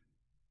value?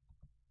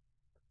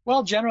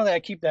 Well, generally I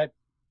keep that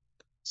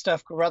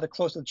stuff rather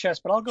close to the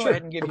chest, but I'll go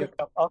ahead and give you a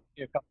couple. I'll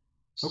give you a couple.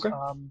 Okay.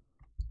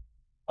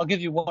 I'll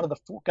give you one of the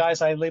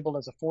guys I labeled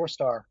as a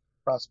 4-star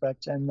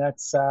prospect, and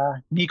that's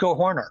Nico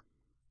Hoerner.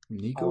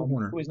 Nico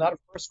Hoerner. Who was not a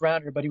first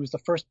rounder, but he was the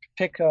first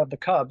pick of the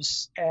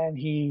Cubs, and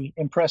he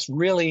impressed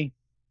really,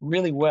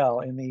 really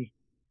well in the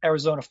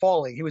Arizona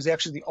Fall League. He was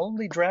actually the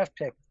only draft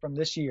pick from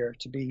this year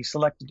to be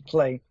selected to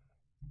play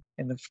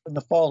in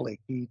the Fall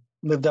League. He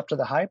lived up to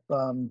the hype,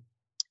 and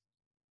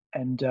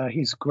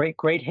he's a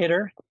great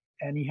hitter,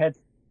 and he had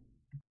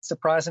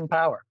surprising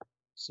power.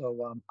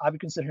 So I would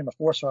consider him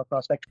a 4-star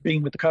prospect.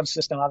 Being with the Cubs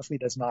system obviously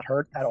does not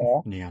hurt at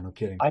all. Yeah, no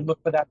kidding. I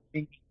look for that.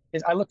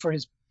 I look for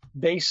his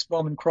base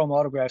Bowman Chrome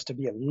autographs to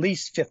be at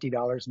least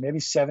 $50, maybe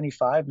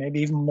 $75,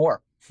 maybe even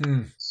more.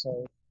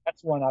 So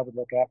that's one I would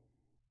look at.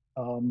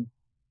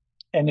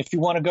 And if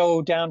you want to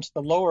go down to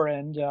the lower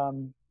end,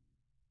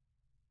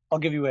 I'll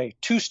give you a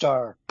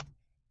 2-star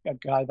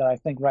guy that I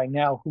think right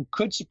now who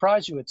could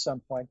surprise you at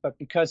some point, but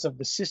because of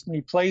the system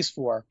he plays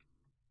for,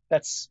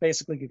 that's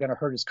basically going to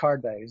hurt his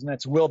card values, and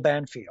that's Will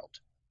Banfield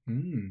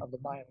of the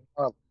Miami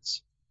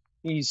Marlins.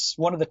 He's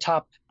one of the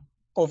top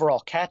overall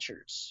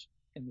catchers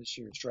in this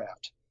year's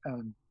draft,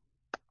 and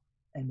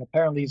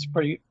apparently he's a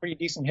pretty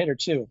decent hitter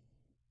too.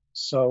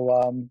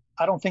 So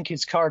I don't think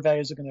his card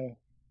values are going to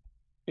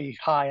be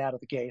high out of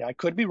the gate. I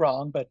could be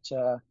wrong, but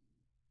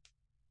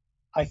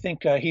I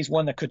think he's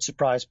one that could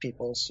surprise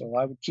people. So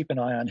I would keep an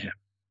eye on him,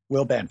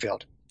 Will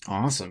Banfield.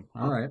 Awesome.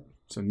 All right.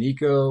 So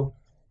Nico,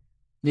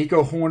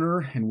 Nico Horner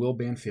and Will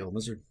Banfield.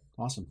 Those are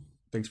awesome.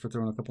 Thanks for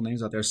throwing a couple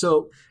names out there.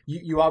 So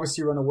you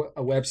obviously run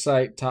a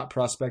website, Top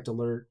Prospect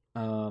Alert.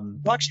 Well,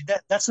 actually,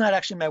 that's not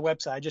actually my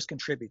website. I just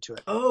contribute to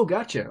it. Oh,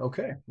 gotcha.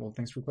 Okay. Well,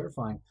 thanks for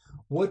clarifying.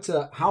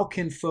 How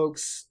can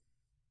folks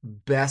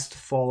best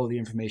follow the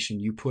information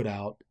you put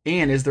out?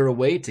 And is there a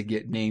way to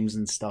get names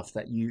and stuff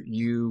that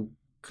you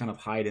kind of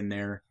hide in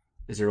there?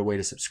 Is there a way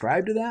to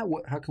subscribe to that?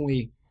 How can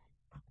we?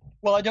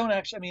 Well, I don't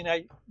actually. I mean,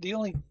 the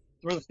only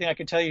real thing I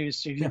can tell you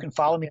is you Yeah. can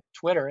follow me on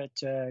Twitter at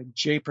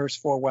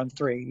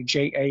JAYPERS413,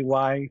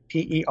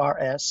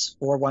 JAYPERS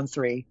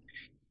 413,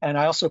 and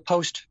I also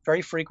post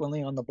very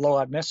frequently on the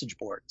Blowout message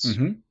boards,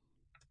 Mm-hmm.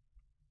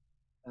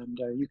 and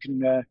you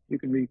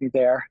can read me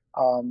there.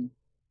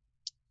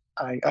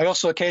 I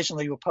also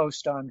occasionally will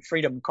post on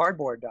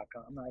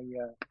freedomcardboard.com.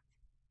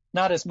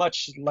 Not as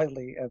much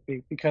lately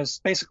because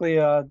basically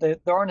there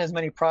aren't as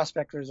many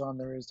prospectors on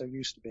there as there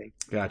used to be.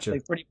 Gotcha.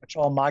 They've pretty much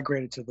all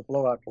migrated to the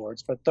Blowout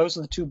boards, but those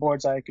are the two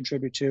boards I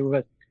contribute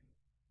to.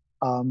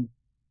 But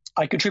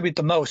I contribute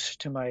the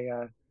most to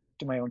my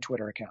own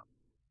Twitter account.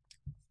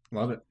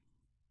 Love it.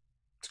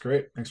 It's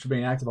great. Thanks for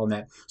being active on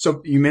that.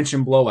 So you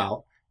mentioned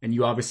Blowout, and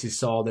you obviously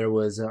saw there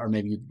was, or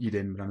maybe you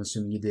didn't, but I'm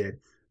assuming you did.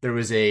 There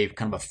was a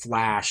kind of a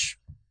flash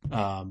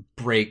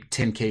break,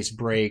 10 case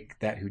break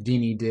that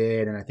Houdini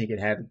did, and I think it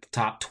had the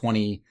top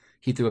 20.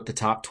 He threw up the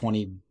top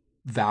 20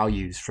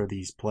 values for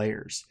these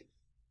players.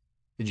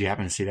 Did you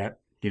happen to see that?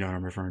 Do you know what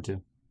I'm referring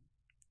to?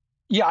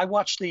 Yeah, I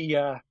watched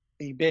the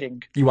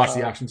bidding. You watched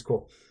the auctions,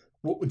 cool.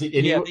 Did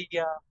Yeah,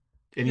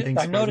 anything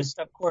I surprise noticed,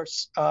 of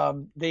course,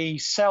 they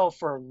sell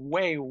for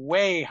way,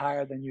 way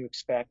higher than you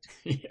expect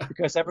you? Yeah.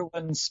 because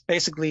everyone's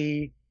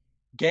basically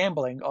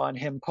gambling on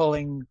him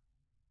pulling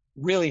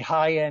really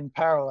high end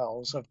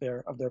parallels of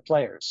their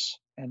players,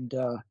 and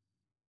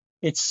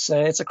it's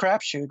a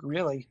crapshoot,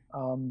 really.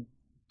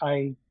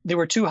 They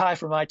were too high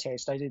for my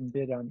taste. I didn't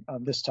bid on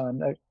this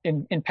time.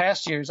 In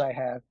past years, I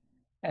have,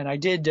 and I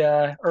did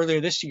earlier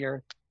this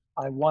year.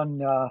 I won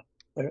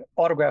the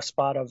autograph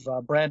spot of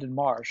Brandon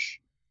Marsh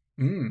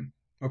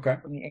Okay.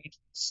 from the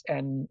Angels,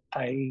 and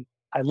I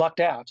lucked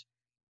out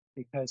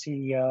because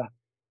he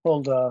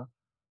pulled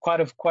quite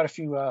a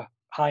few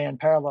high end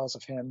parallels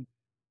of him,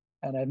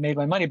 and I made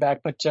my money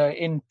back. But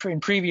in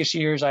previous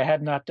years, I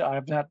have not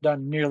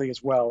done nearly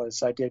as well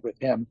as I did with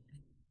him.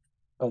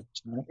 But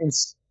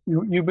it's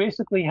you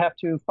basically have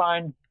to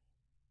find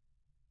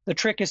the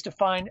trick is to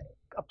find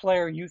a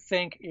player you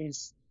think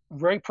is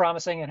very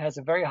promising and has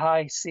a very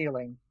high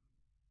ceiling,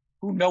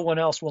 who no one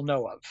else will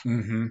know of.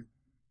 Mm-hmm.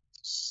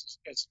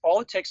 It's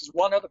all it takes is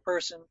one other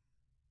person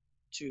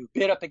to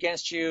bid up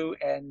against you,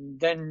 and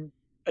then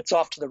it's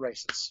off to the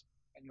races,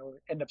 and you'll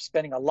end up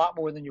spending a lot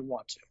more than you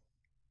want to.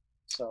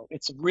 So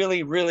it's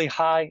really, really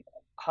high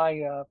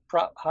High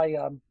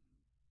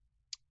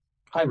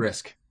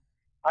risk.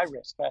 high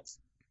risk. That's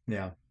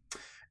Yeah.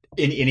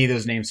 Any of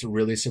those names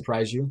really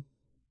surprise you?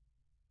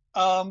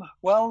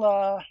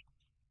 well,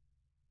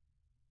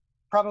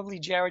 probably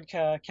Jared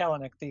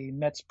Kelenic, the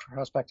Mets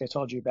prospect I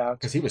told you about.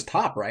 Because he was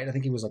top, right? I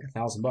think he was like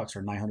 $1,000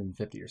 or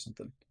 950 or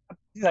something.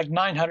 Like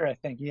 900, I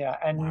think. Yeah,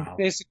 and Wow.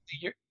 basically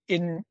you're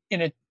in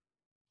a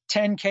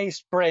 10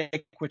 case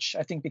break, which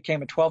I think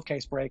became a 12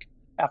 case break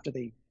after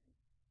the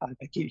I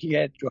think he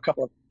had to do a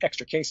couple of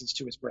extra cases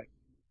to his break.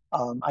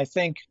 I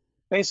think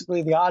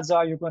basically the odds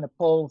are you're going to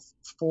pull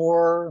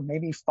 4,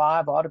 maybe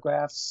 5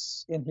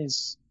 autographs in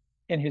his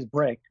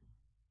break,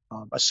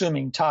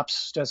 assuming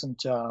Topps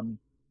doesn't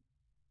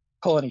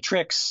pull any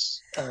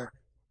tricks,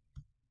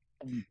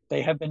 and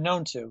they have been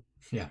known to.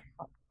 Yeah.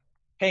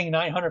 Paying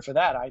 900 for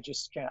that, I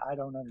just can't. I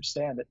don't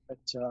understand it.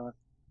 But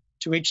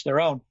to each their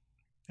own.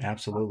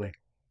 Absolutely.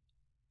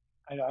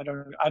 I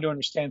don't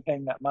understand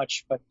paying that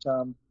much, but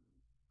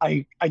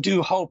I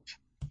do hope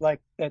like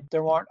that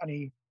there aren't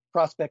any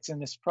prospects in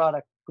this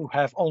product who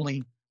have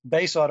only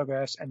base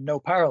autographs and no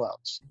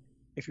parallels.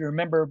 If you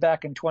remember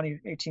back in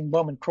 2018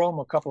 Bowman Chrome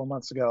a couple of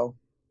months ago,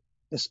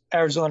 this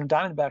Arizona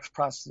Diamondbacks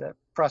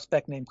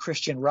prospect named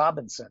Christian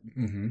Robinson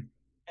Mm-hmm.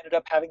 ended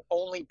up having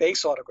only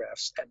base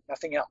autographs and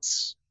nothing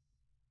else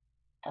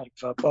out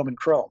of Bowman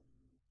Chrome.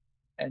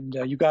 And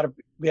you got to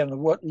be on the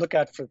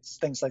lookout for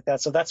things like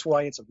that. So that's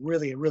why it's a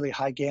really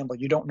high gamble.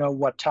 You don't know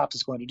what Topps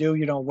is going to do.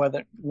 You don't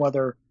know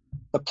whether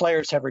the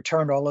players have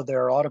returned all of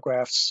their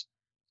autographs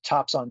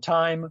Topps on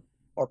time,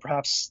 or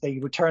perhaps they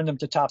return them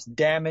to Topps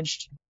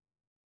damaged.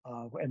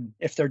 And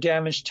if they're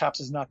damaged, Topps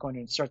is not going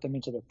to insert them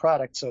into their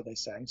product, so they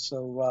say.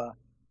 So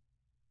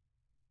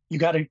you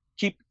got to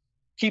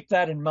keep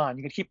that in mind.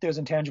 You got to keep those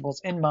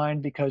intangibles in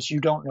mind because you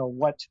don't know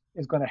what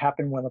is going to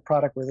happen when the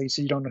product releases.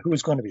 You don't know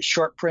who's going to be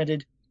short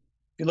printed.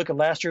 If you look at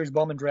last year's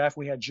Bowman draft,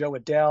 we had Joe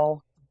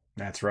Adell.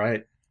 That's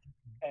right.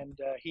 And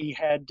he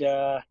had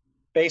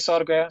base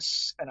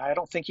autographs, and I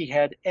don't think he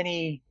had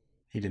any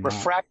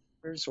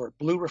refractors or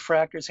blue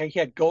refractors. Hey, he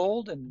had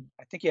gold, and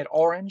I think he had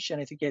orange, and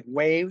I think he had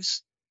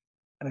waves,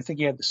 and I think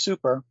he had the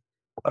super,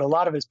 but a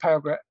lot of his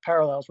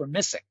parallels were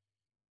missing.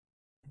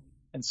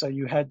 And so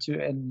you had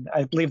to, and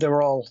I believe they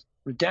were all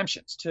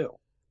redemptions too.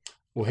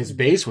 Well, his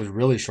base was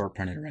really short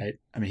printed, right?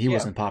 I mean, he Yeah,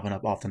 wasn't popping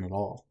up often at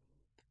all.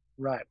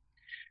 right.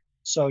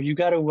 So you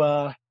got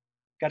to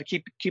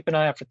keep an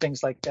eye out for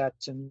things like that,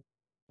 and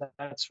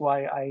that's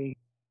why I'm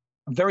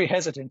very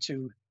hesitant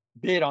to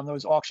bid on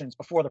those auctions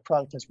before the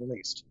product is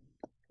released.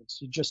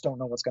 You just don't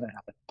know what's going to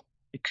happen.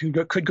 It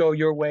could go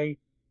your way,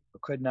 or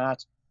could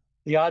not.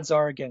 The odds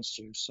are against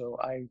you, so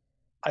I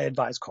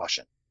advise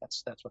caution.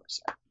 That's what I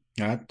say.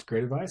 Yeah, that's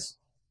great advice.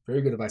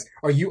 Very good advice.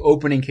 Are you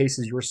opening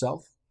cases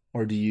yourself,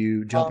 or do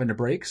you jump Um, into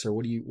breaks, or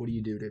what do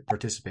you do to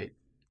participate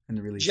in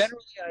the release?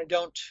 Generally, I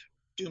don't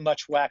do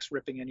much wax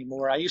ripping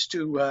anymore. I used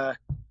to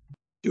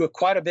do it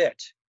quite a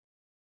bit,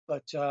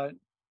 but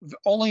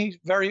only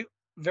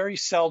very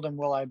seldom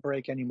will I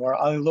break anymore.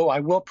 Although I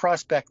will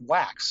prospect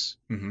wax.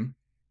 Mm-hmm.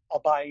 I'll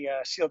buy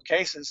sealed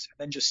cases and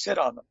then just sit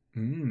on them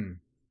Mm.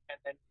 and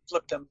then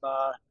flip them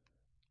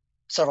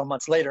several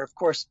months later. Of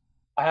course,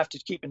 I have to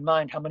keep in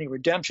mind how many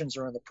redemptions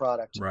are in the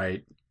product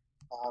Right.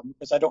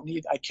 because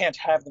I can't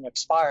have them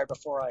expire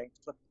before I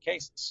flip the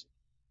cases.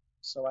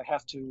 So I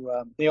have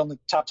to.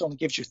 Topps only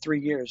gives you 3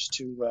 years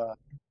to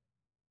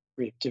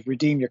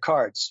redeem your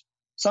cards.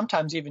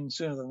 Sometimes even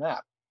sooner than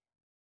that.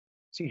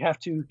 So you have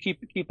to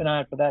keep an eye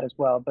out for that as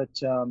well. But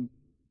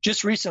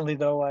just recently,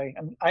 though, I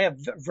have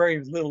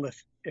very little,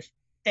 if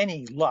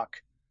any,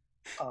 luck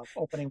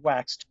opening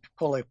wax to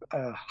pull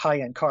a high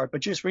end card.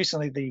 But just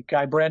recently, the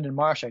guy Brandon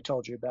Marsh I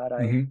told you about,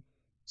 I Mm-hmm.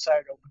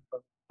 decided to open a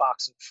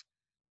box of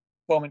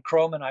Bowman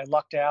Chrome, and I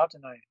lucked out,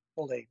 and I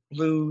pulled a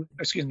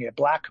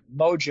black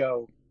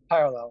Mojo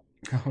parallel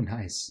Oh,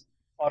 nice.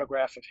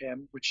 autograph of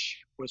him,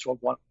 which was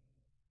what one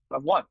I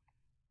won.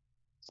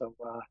 So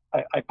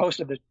I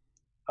posted it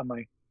on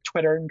my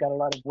Twitter and got a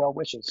lot of well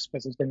wishes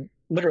because it's been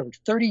literally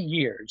 30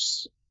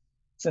 years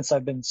since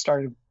I've been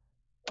started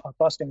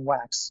busting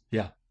wax.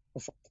 Yeah.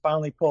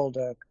 Finally pulled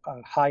a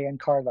high end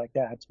card like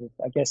that.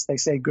 I guess they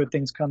say good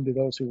things come to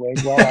those who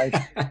wait. Well, I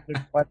did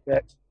quite a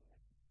bit,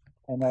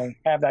 and I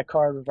have that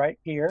card right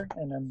here,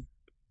 and I'm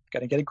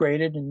gonna get it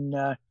graded.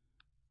 And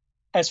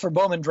as for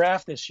Bowman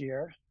Draft this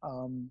year,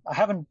 I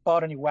haven't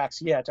bought any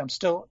wax yet. I'm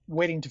still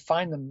waiting to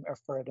find them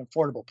for an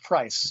affordable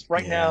price.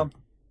 Right Yeah. now,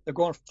 they're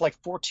going for like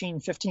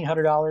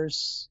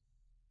 $1,500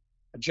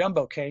 a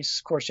jumbo case.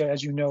 Of course,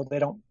 as you know, they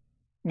don't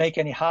make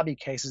any hobby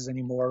cases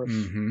anymore.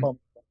 Mm-hmm. Well,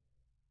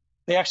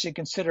 they actually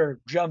consider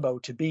jumbo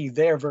to be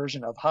their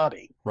version of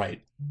hobby.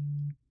 Right.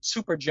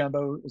 Super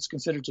jumbo is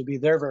considered to be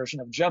their version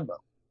of jumbo.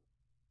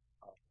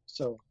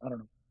 So I don't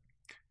know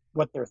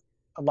what their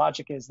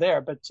logic is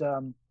there, but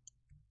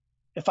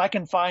if I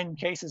can find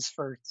cases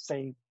for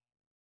say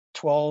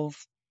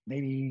 12,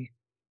 maybe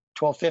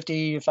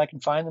 12.50, if I can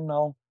find them,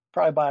 I'll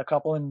probably buy a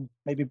couple and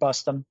maybe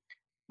bust them.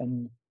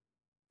 And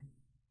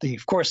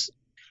of course,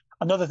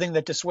 another thing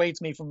that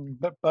dissuades me from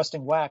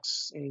busting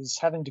wax is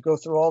having to go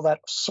through all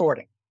that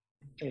sorting.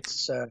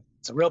 It's a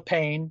real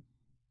pain,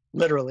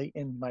 literally,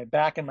 in my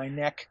back and my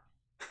neck,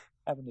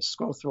 having to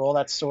go through all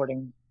that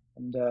sorting.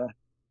 And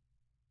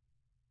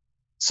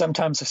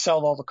sometimes I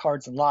sell all the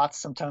cards in lots.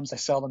 Sometimes I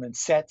sell them in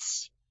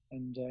sets.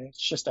 And it's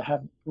just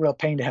a real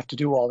pain to have to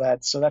do all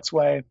that. So that's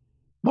why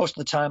most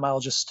of the time I'll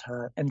just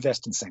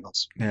invest in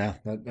singles. Yeah,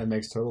 that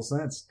makes total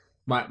sense.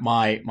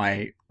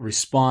 My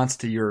response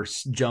to your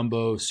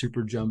jumbo,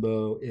 super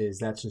jumbo is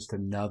that's just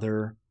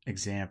another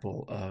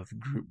example of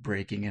group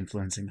breaking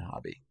influencing the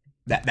hobby.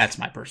 That's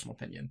my personal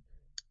opinion.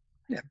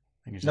 Yeah,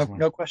 I think it's just one.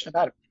 no question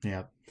about it.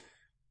 Yeah.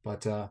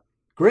 But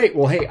great.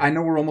 Well, hey, I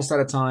know we're almost out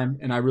of time,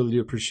 and I really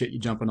do appreciate you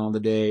jumping on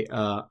today.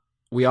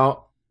 We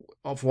all,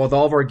 with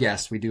all of our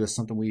guests, we do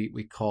something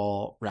we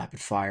call rapid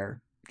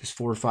fire. Just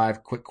 4 or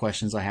 5 quick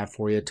questions I have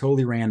for you,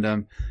 totally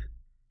random.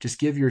 Just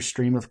give your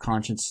stream of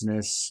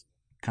consciousness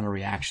kind of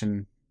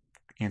reaction,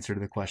 answer to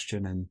the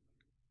question, and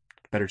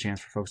better chance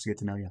for folks to get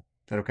to know you. Is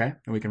that okay?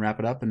 And we can wrap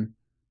it up and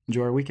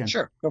enjoy our weekend.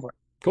 Sure, go for it.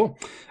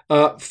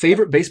 Cool.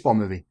 Favorite baseball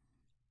movie?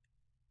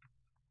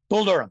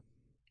 Bull Durham.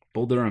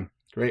 Bull Durham.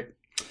 Great.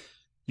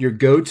 Your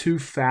go-to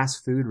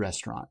fast food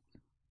restaurant?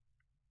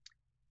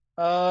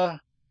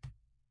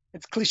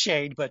 It's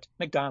cliched, but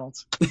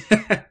McDonald's.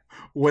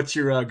 What's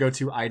your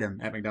go-to item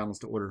at McDonald's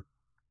to order?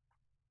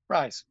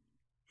 Fries.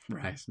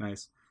 Nice,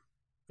 nice.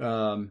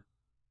 Um,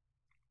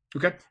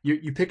 okay.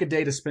 You pick a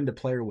day to spend a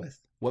player with.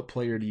 What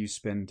player do you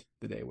spend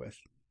the day with?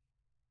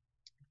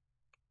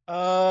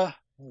 Oh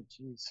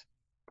jeez.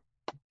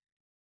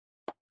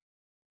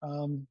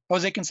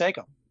 Jose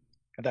Canseco.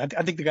 I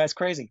think the guy's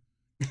crazy.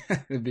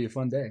 It'd be a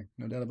fun day,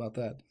 no doubt about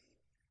that.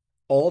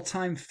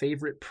 All-time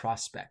favorite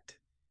prospect?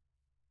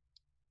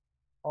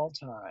 All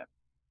time.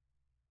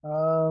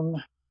 Oh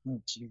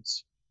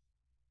jeez.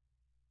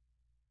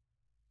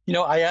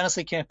 I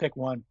honestly can't pick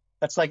one.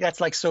 That's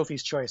like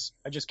Sophie's Choice.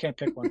 I just can't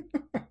pick one.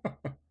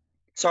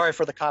 Sorry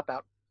for the cop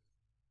out.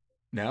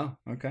 No?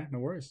 Okay, no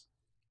worries.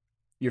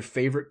 Your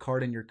favorite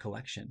card in your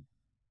collection?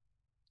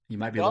 You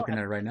might be Well, looking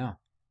at it right now.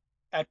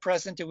 at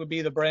present, it would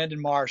be the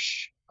Brandon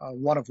Marsh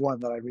 1 of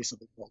 1 that I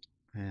recently pulled.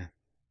 Yeah.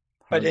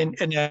 But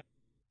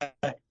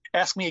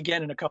ask me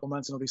again in a couple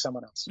months, and it'll be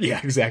someone else. Yeah,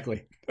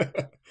 exactly.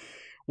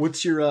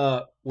 what's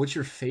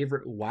your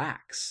favorite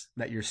wax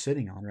that you're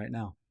sitting on right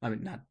now? I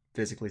mean, not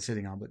physically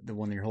sitting on, but the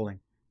one that you're holding.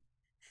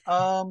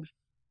 Um,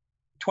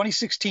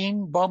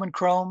 2016 Bowman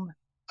Chrome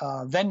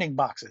vending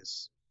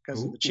boxes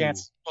because of the Ooh,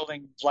 chance of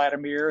holding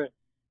Vladimir,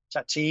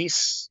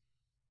 Tatis,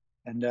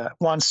 and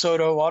Juan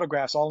Soto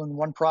autographs all in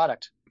one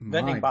product. my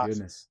Vending box.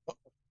 goodness.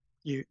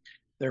 You,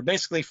 they're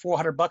basically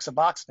 $400 a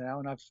box now,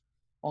 and I've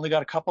only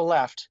got a couple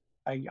left.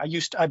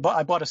 I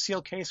bought a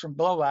seal case from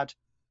Blowout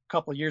a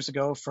couple of years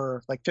ago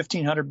for like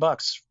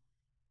 $1,500,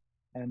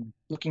 and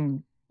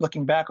looking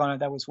back on it,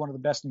 that was one of the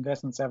best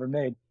investments I ever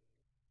made.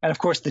 And of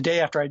course, the day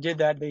after I did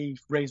that, they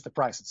raised the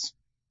prices.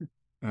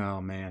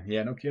 Oh man,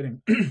 yeah, no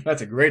kidding.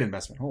 That's a great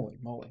investment. Holy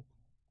moly,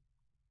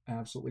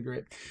 absolutely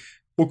great.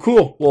 Well,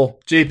 cool. Well,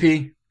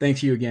 JP,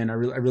 thank you again. I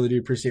really do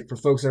appreciate it. For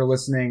folks that are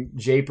listening,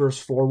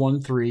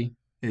 JAYPERS413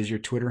 is your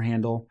Twitter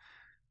handle.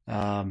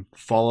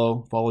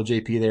 Follow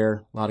JP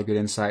there. A lot of good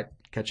insight.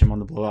 Catch him on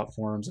the Blowout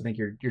forums. I think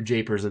you're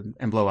JAYPERS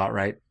and Blowout,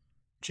 right?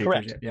 JAYPERS,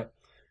 Correct. yep.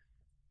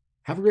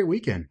 Have a great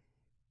weekend.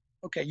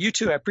 Okay, you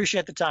too. I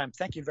appreciate the time.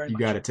 Thank you very You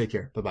got much. it. Take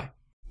care. Bye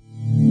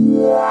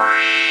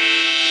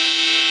bye.